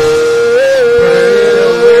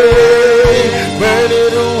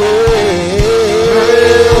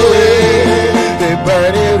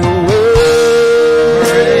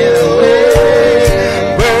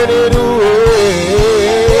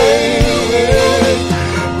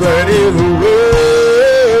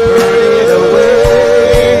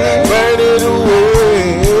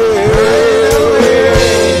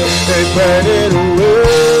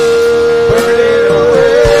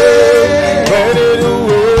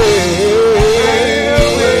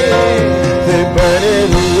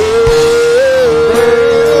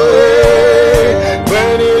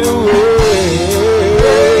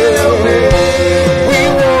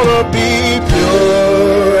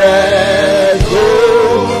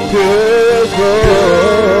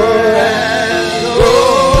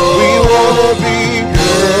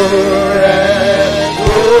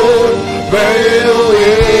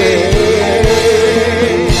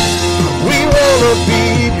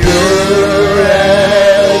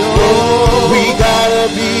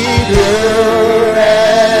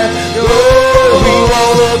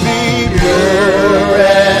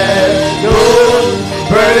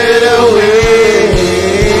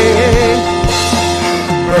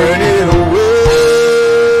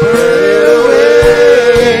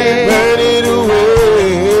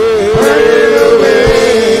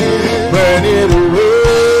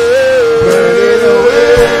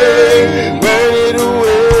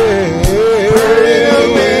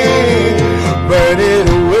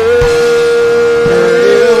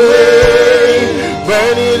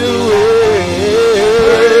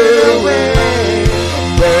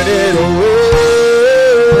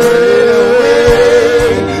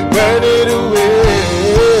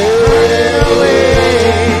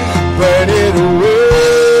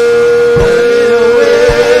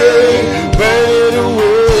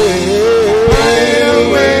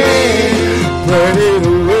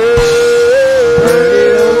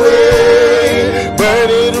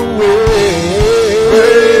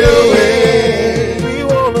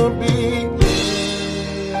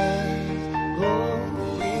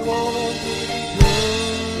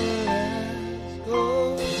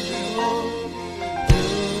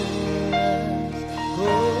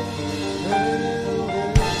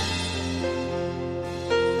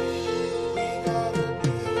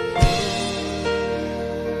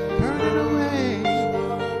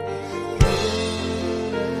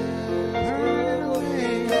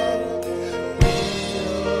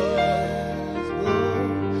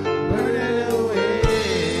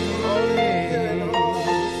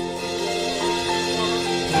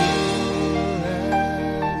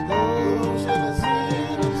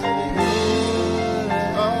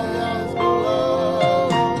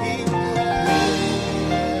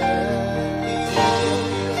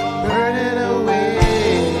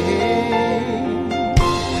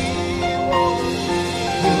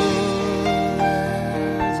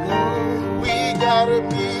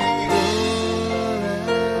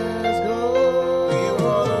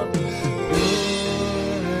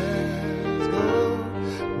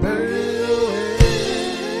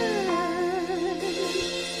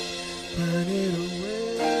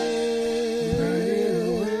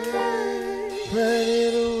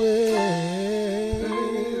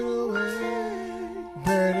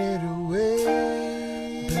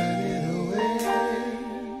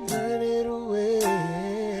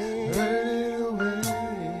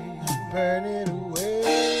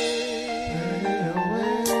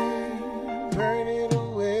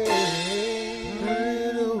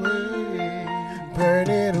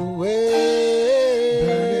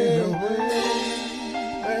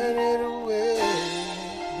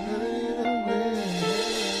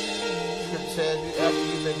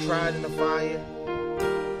been tried in the fire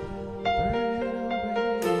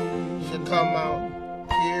should come out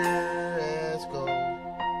pure as gold.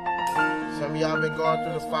 Some of y'all been going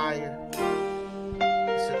through the fire.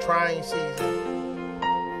 It's a trying season.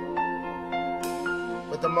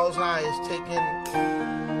 But the Most High is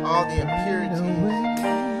taking all the impurities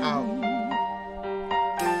out.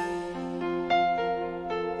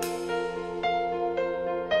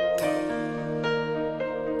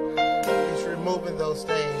 He's removing those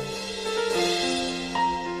things.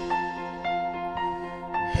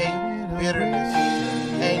 Hate, bitterness,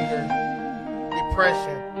 anger,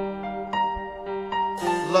 depression,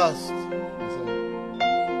 lust,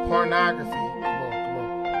 pornography.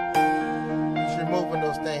 He's removing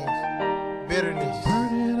those things. Bitterness.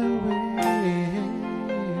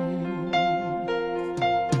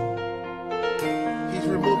 He's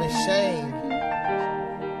removing shame.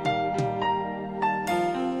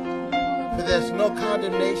 For there's no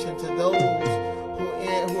condemnation to those who are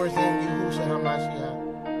in Yahushua HaMashiach.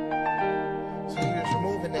 So he's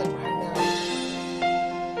removing that right now.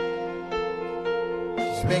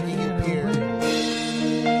 He's making you pure.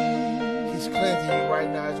 He's cleansing you right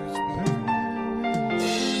now as we speak.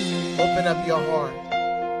 Open up your heart.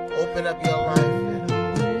 Open up your life.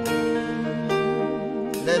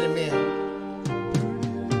 Let him in.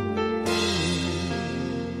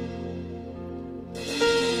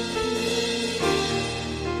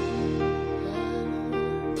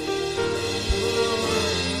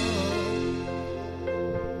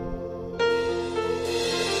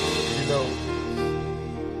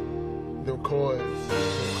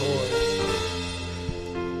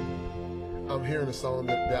 I'm hearing a song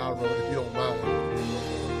that I wrote, if you don't mind.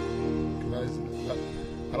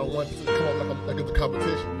 I don't want it to come up like it's a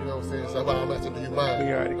competition, you know what I'm saying? So I'm asking, do you mind?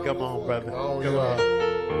 We already, come on, brother. Oh, Come yeah. on.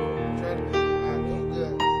 Try to be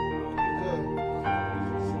good.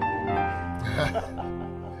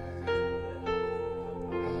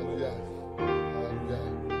 Hallelujah. Hallelujah.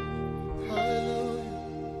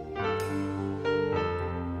 Hallelujah.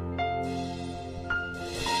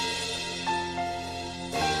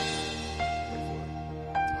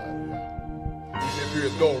 You said pure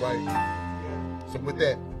as gold, right? So with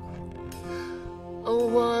that, I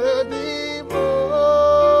wanna be more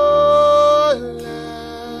like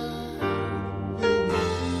you.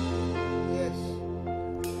 Yes.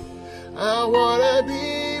 I wanna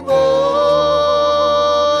be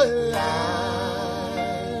more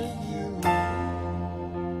like you.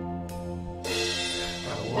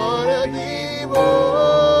 I wanna be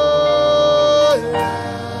more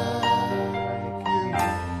like you.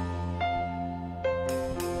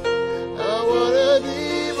 I wanna be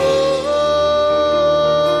more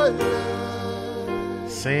like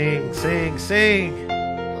Sing, sing, sing.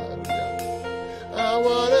 I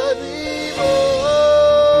wanna be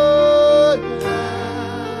more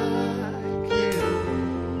like you.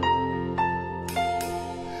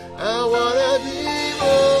 I wanna be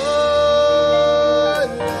more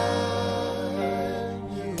like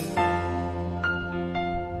you.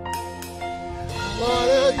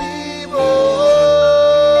 Wanna be more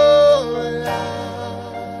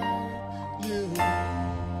like you.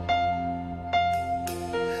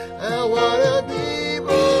 I wanna be more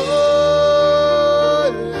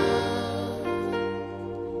like.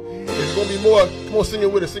 It's gonna be more. Come on, sing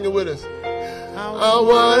it with us. Sing it with us. I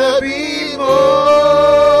wanna be more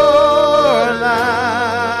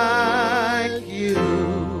like you.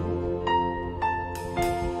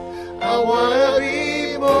 I wanna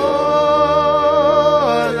be more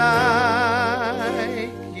like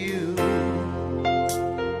you.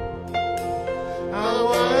 I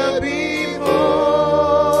wanna be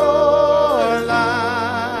more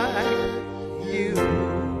like you.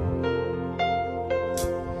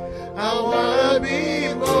 I wanna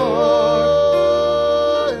be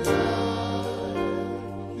more like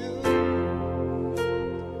you.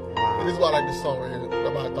 And this is why I like this song right here.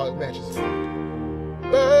 That's why I thought it matches.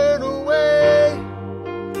 Burn away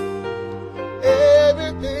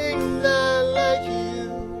everything not like you.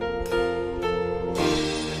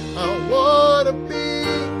 I wanna be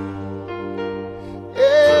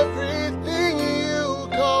everything you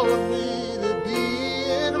called me to be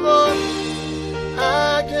and more.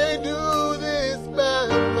 I can't do this by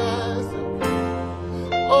myself.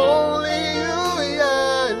 Only you,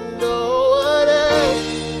 yeah, I know what else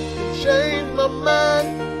can change my mind,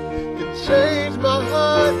 can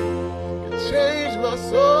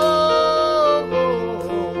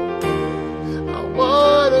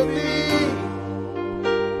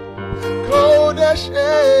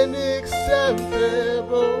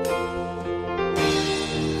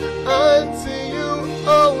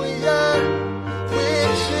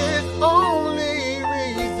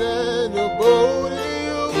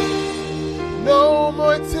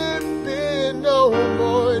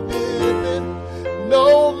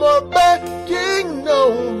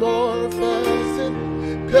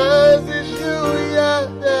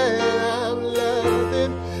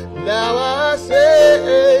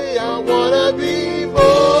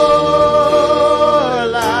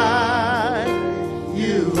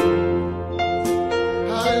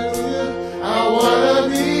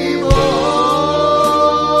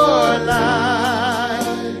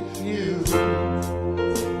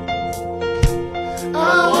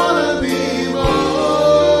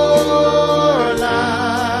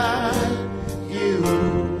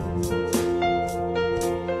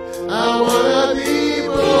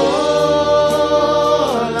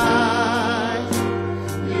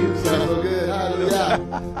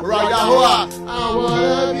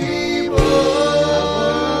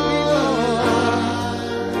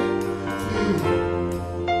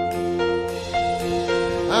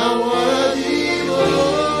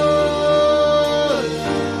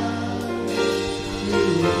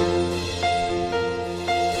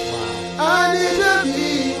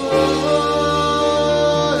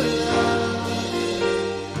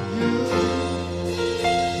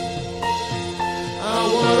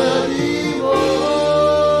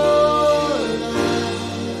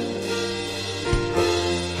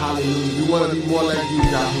hallelujah. We want to be more like you,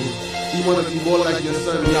 Yahweh. We want to be more like your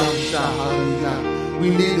son, Yahushua, hallelujah. We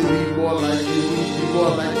need to be more like you. We need to be more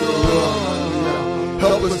like your Ruach, hallelujah.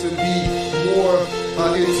 Help us to be more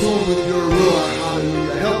in tune with your Ruach,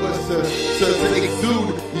 hallelujah. Help us to exude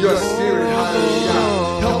your spirit,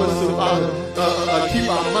 hallelujah. Help us to, Father, keep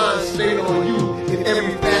our minds stayed on you in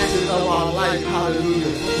every facet of our life,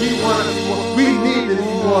 hallelujah. We need to be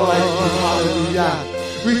more like you, hallelujah.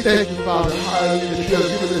 We thank you, Father, hallelujah, that you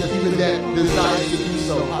have given us even that desire to do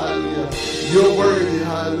so, hallelujah. You're worthy,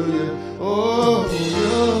 hallelujah. Oh,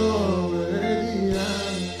 you're worthy,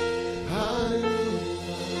 hallelujah.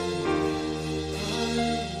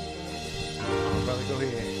 Oh, brother, go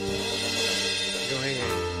ahead. Go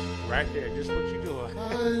ahead. Right there, just what you're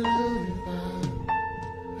doing.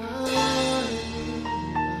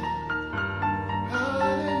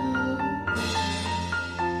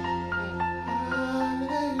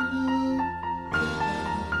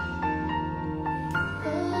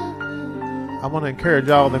 I want to encourage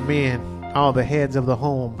all the men, all the heads of the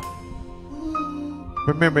home.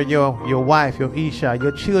 Remember your wife, your Isha,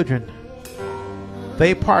 your children.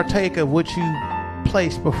 They partake of what you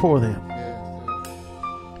place before them.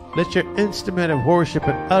 Let your instrument of worship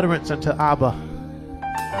and utterance unto Abba.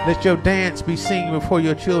 Let your dance be seen before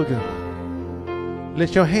your children.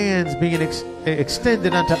 Let your hands be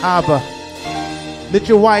extended unto Abba. Let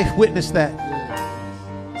your wife witness that.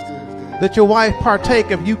 Let your wife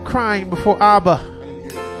partake of you crying before Abba.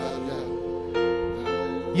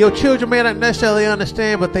 Your children may not necessarily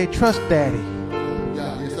understand, but they trust Daddy.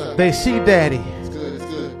 They see Daddy.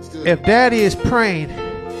 If Daddy is praying,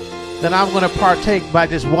 then I'm going to partake by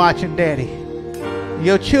just watching Daddy.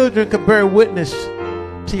 Your children can bear witness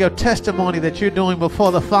to your testimony that you're doing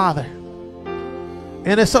before the Father.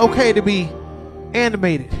 And it's okay to be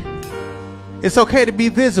animated. It's okay to be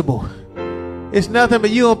visible. It's nothing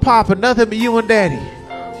but you and Papa, nothing but you and Daddy.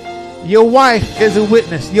 Your wife is a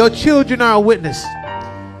witness. Your children are a witness.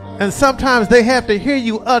 And sometimes they have to hear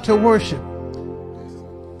you utter worship.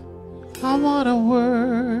 I want to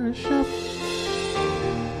worship.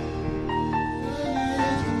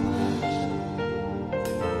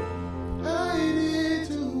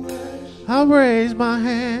 I raise my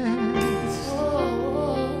hands.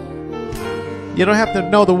 You don't have to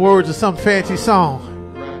know the words of some fancy song.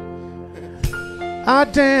 I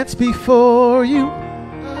dance before you.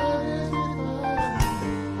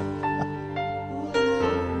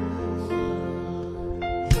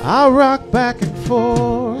 I rock back and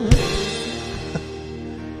forth.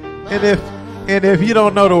 and if you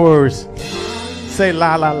don't know the words, say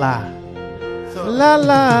la la la. La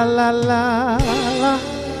la la la la.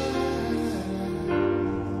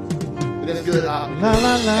 That's good, La la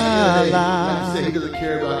la la. Like I said, he doesn't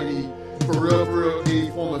care about any for real, any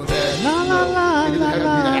form of fashion. La la la It doesn't have to be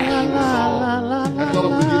the actual song. That's all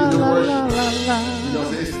we give the worship. You know,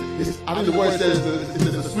 it's, I think the word says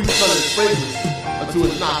it's a sweet colored fragrance unto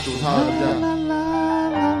his nostrils. Hallelujah.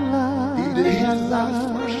 He desires to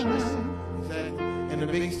worship. And the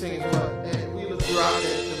biggest thing is what? And we look throughout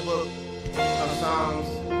the book of Psalms,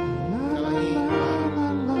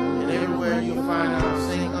 and everywhere you'll find out,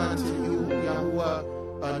 sing unto you, Yahuwah,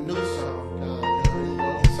 a new song.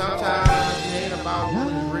 Sometimes it ain't about what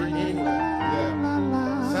is written anyway.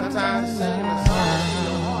 Sometimes it's singing a song in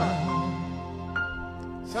your heart.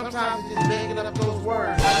 Sometimes it's just making up those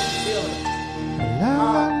words. How you feeling?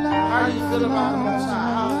 How you feel about the Most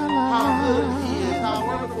High? How good He is? How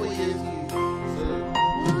wonderful He is to you?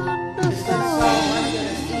 It's that song right there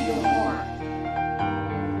that's in your heart.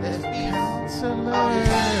 That's peace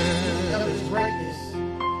of His greatness.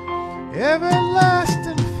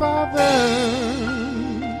 Everlasting Father.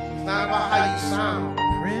 It's not about how you sound.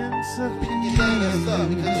 Prince of You get that stuff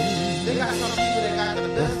because they got some people that got the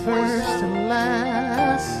best voice first ever, and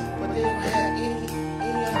last, but they don't have any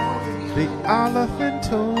anointing. the olive and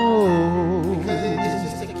toad, Because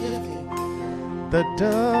it's just a gifting. the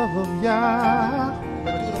dove of Yah,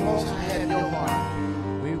 But through the Most High have your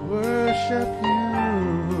heart. we worship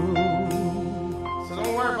you. So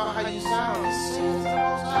don't worry about how you sound. Just sing to the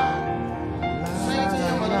Most High. Sing to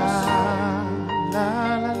Him a new song. La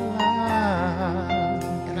la la.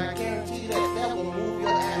 And I guarantee you that will move your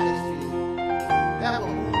atmosphere. That will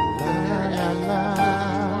move your very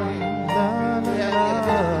atmosphere.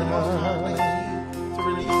 To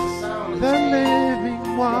release the sound of The change.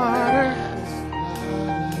 living water,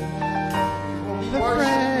 When we the worship,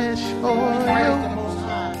 fresh when we praise oil, the Most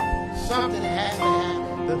High, something has to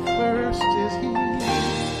happen. the first is He,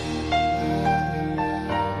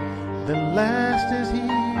 the last is He.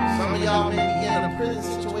 Some of y'all may be in a prison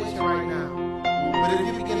situation right now. But if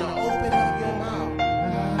you begin to open up your mouth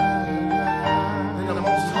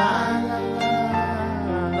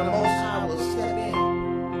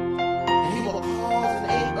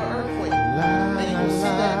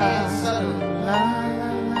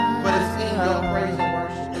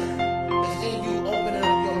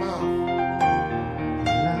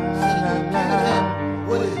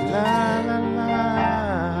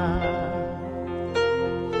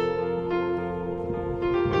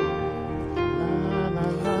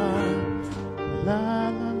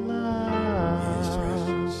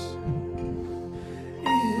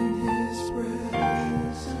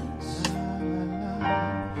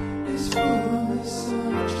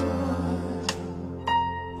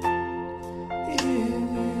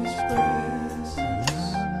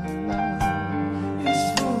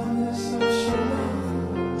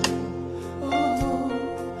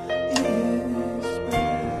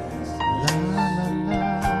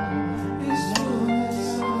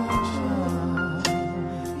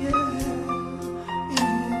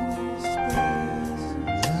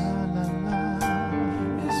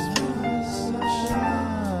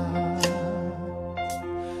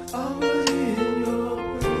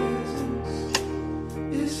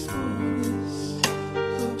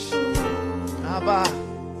Abba.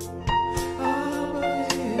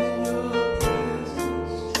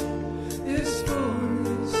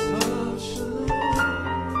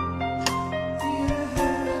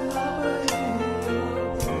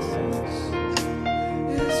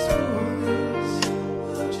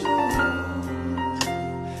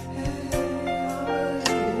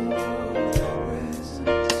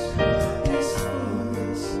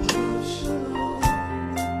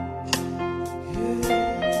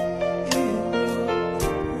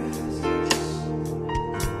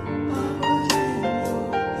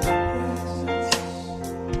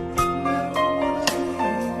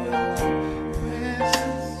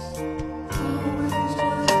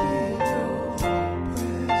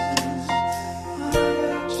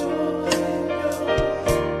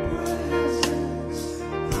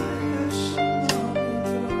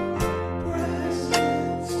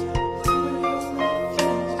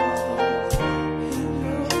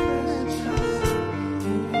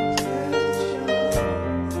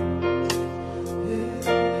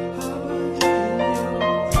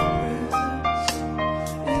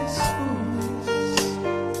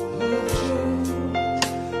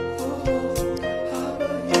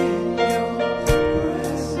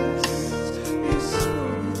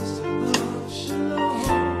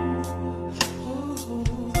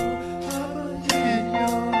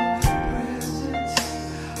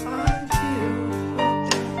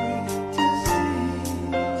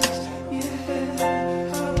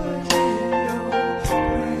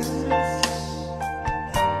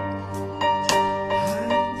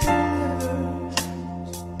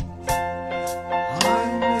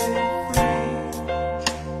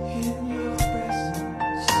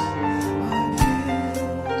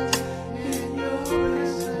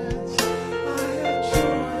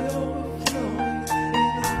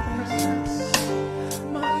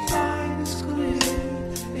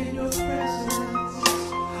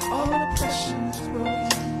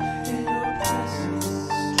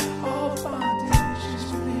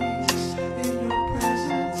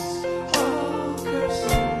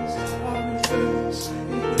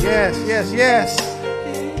 Yes, yes.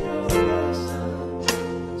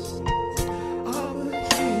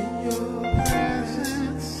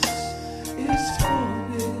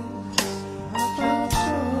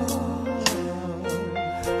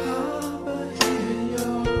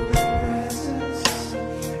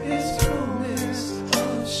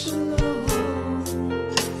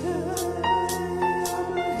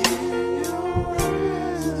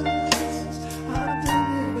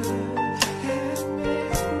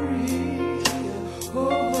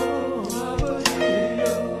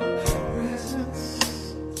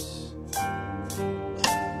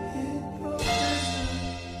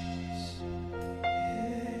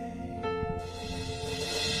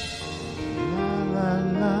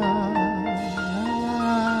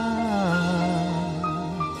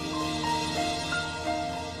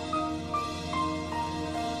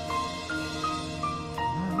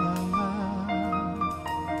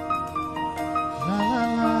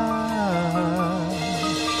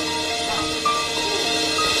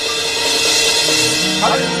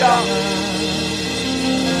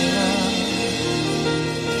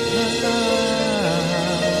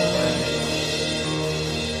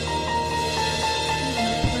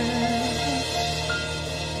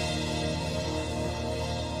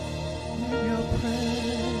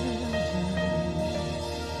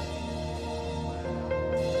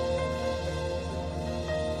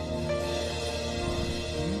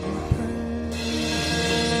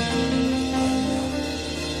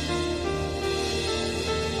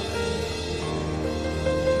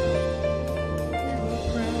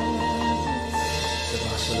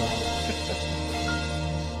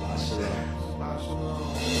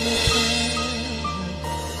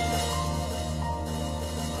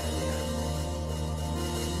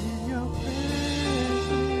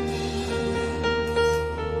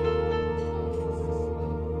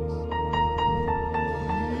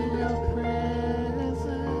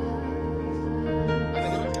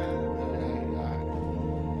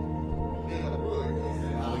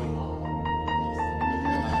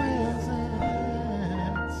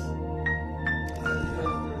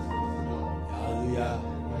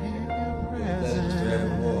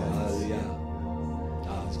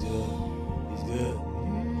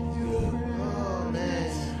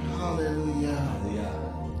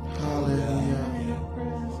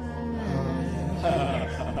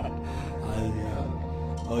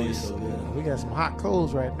 Oh, you're so good. We got some hot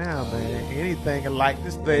coals right now, man. Anything like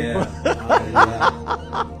this thing. Yeah.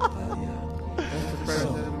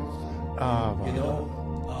 You know,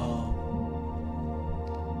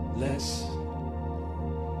 let's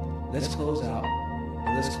let's close out.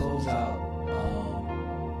 Let's close out.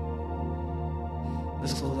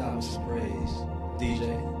 Let's close out with some praise.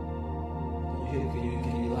 DJ,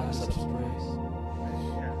 can you line us up some praise?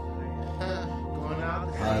 Going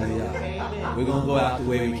out. Hallelujah. We're gonna go out the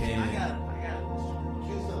way we came in.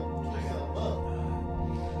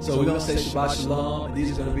 So we're gonna say Shabbat Shalom, and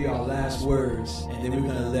these are gonna be our last words, and then we're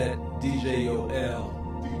gonna let DJ Yoel,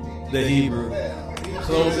 the Hebrew,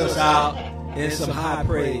 close us out in some high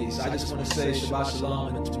praise. I just want to say Shabbat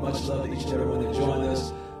Shalom and much love to each and everyone that joined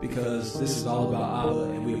us, because this is all about Abba,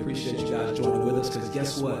 and we appreciate you guys joining with us. Because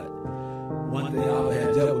guess what? One thing Abba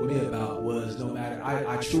had dealt with me about was no matter,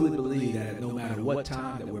 I truly believe that no matter what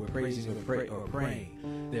time that we're praising or praying,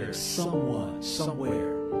 there is someone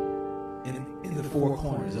somewhere in the four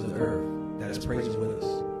corners of the earth that is praising with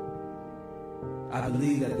us. I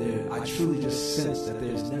believe that I truly just sense that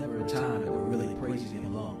there's never a time that we're really praising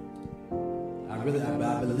Him alone. I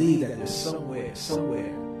believe that there's somewhere,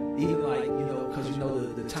 even like, because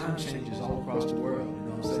the time changes all across the world, you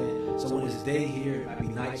know what I'm saying? So when it's day here, it might be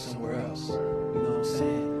night somewhere else, you know what I'm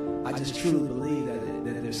saying? I just truly believe that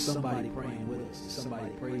there's somebody praying with us,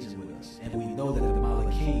 somebody praising with us. And we know that the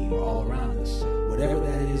Malachim are all around us. Whatever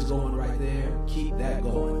that is going right there, keep that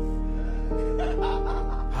going.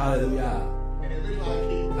 Hallelujah.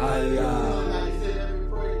 Hallelujah.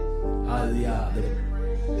 Hallelujah.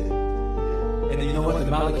 And then you know what? The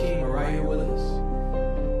Malachim are right here with us.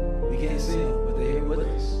 We can't see them, but they're here with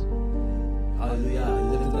us. Hallelujah. They're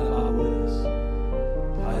lifting up Abba with us.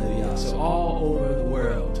 Hallelujah. So all over the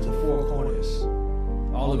world, to the four corners,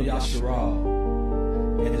 all of Yasharal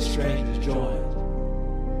and the strangers joined.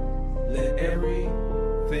 Let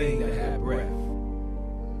everything that had breath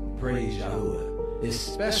praise Yahuwah,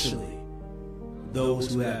 especially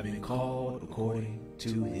those who have been called according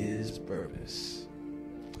to His purpose.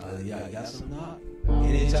 Hallelujah. You got something up?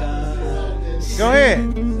 Anytime. Go ahead.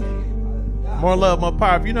 More love, more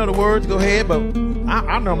power. If you know the words, go ahead. But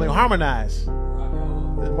I normally harmonize.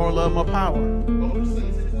 There's more love, more power.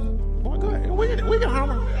 Boy, go ahead. We can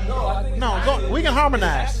harmonize. We can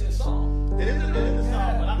harmonize. It is a song,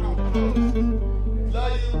 but I'm not love you.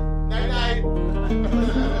 Night night.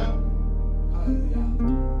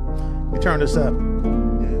 You turn this up.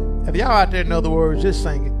 If y'all out there know the words, just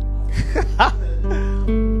sing it.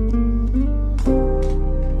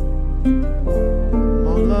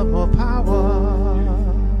 More love, more power.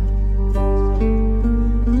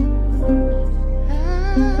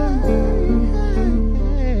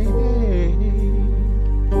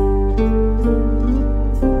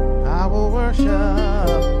 I will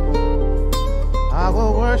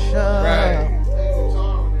worship. Right.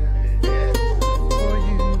 For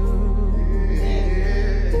you.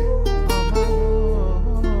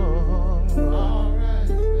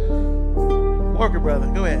 Work it, brother.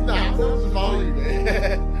 Go ahead. Nah, I'm just following you,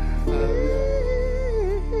 man.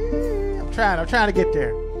 I'm trying to get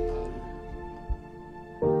there.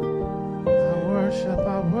 I worship.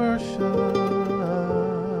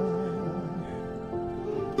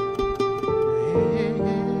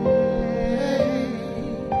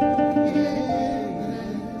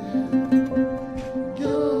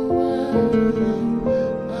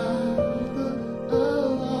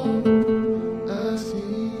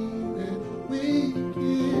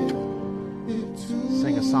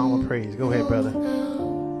 Sing a song of praise. Go ahead, brother.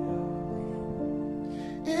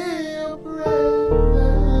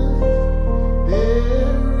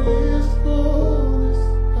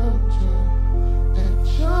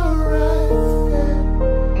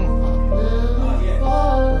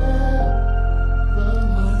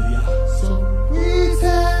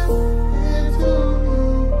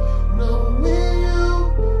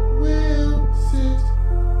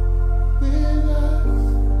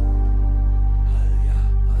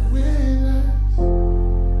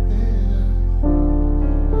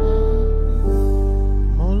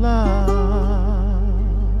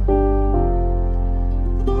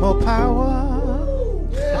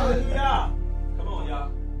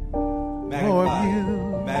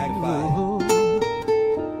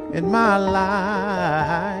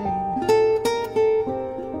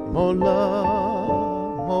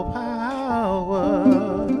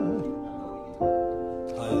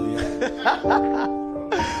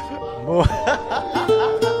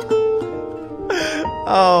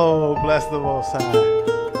 Oh, bless the Most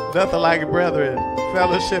High. Nothing like it, brethren.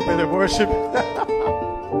 Fellowship and worship.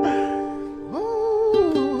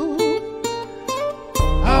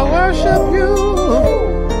 I worship you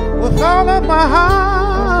with all of my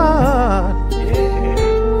heart.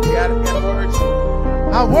 Yeah, you gotta get words.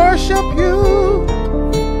 I worship you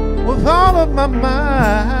with all of my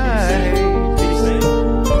mind.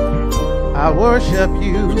 I worship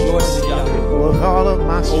you Rejoice in Yahweh. with all of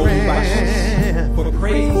my O ye righteous, strength. for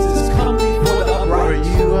praise is comely for the For upright.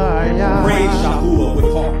 you are Yah. Praise Yahuwah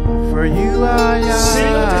with harp. For you are Yah. Sing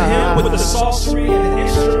unto him with the psaltery and the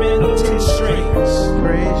instrument of 10 strings.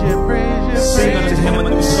 Praise you, praise you, Sing praise unto him a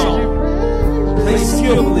new you, song. praise Play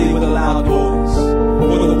skillfully with a loud noise.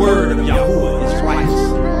 For the word of Yahuwah is righteous,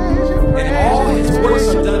 and all his works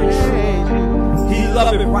are done in truth. He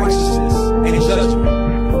loveth righteousness and judgment.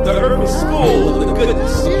 The earth is full of the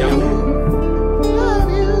goodness of Yahuwah.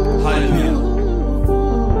 Hallelujah.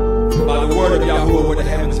 By the word of Yahuwah were the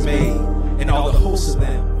heavens made, and all the hosts of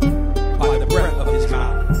them, by the breath of his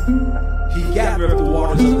mouth. He gathereth the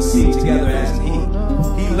waters of the sea together as an heap.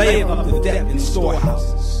 He layeth up the dead in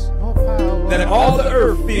storehouses. Let all the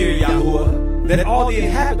earth fear Yahuwah. Let all the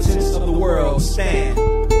inhabitants of the world stand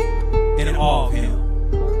in awe of him.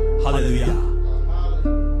 Hallelujah.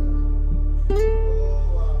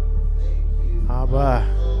 Abba.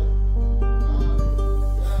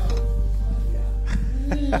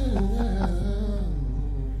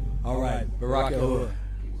 All right, Barak Yahuwah.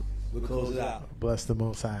 We'll close it out. Bless the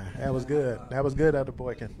Most High. That was good. That was good, Elder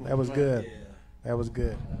Boykin. That was good. That was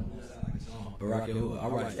good. Barak Yahuwah.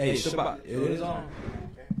 All right. Hey, Shabbat. It is on.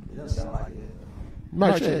 It doesn't sound like it.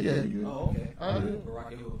 March, yeah. Oh, okay.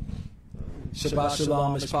 Barak Yahuwah. Shabbat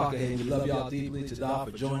Shalom, Mishpachah. We love y'all deeply. Tada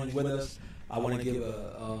for joining with us. I want to give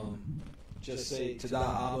a, just say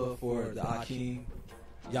Tada Abba for the Akeem,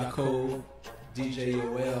 Yaakov, DJ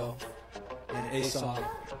Yoel, and Esau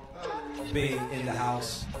being in the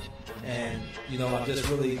house. And, you know, I'm just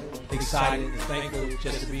really excited and thankful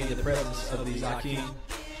just to be in the presence of these Akeem.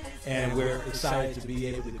 And we're excited to be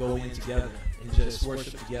able to go in together and just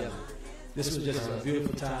worship together. This was just a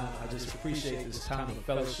beautiful time. I just appreciate this time of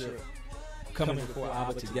fellowship. Coming before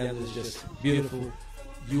Abba together is just beautiful.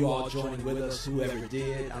 You all joined with us, whoever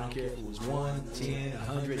did. I don't care if it was 1, 10,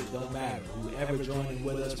 100, it don't matter. Whoever joined in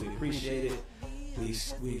with us, we appreciate it.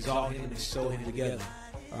 We exalt him and extol him together.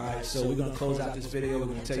 All right, so we're going to close out this video. We're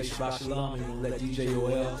going to take Shabbat Shalom and we're going to let DJ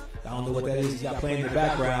Yoel. I don't know what that is he's got playing in the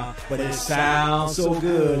background, but it sounds so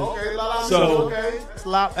good. Okay, La La So- music,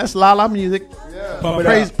 okay? That's La La music. Yeah. Pump it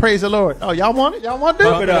up. Praise the Lord. Oh, y'all want it? Y'all want to do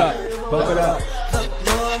it? Pump it up. Pump it up.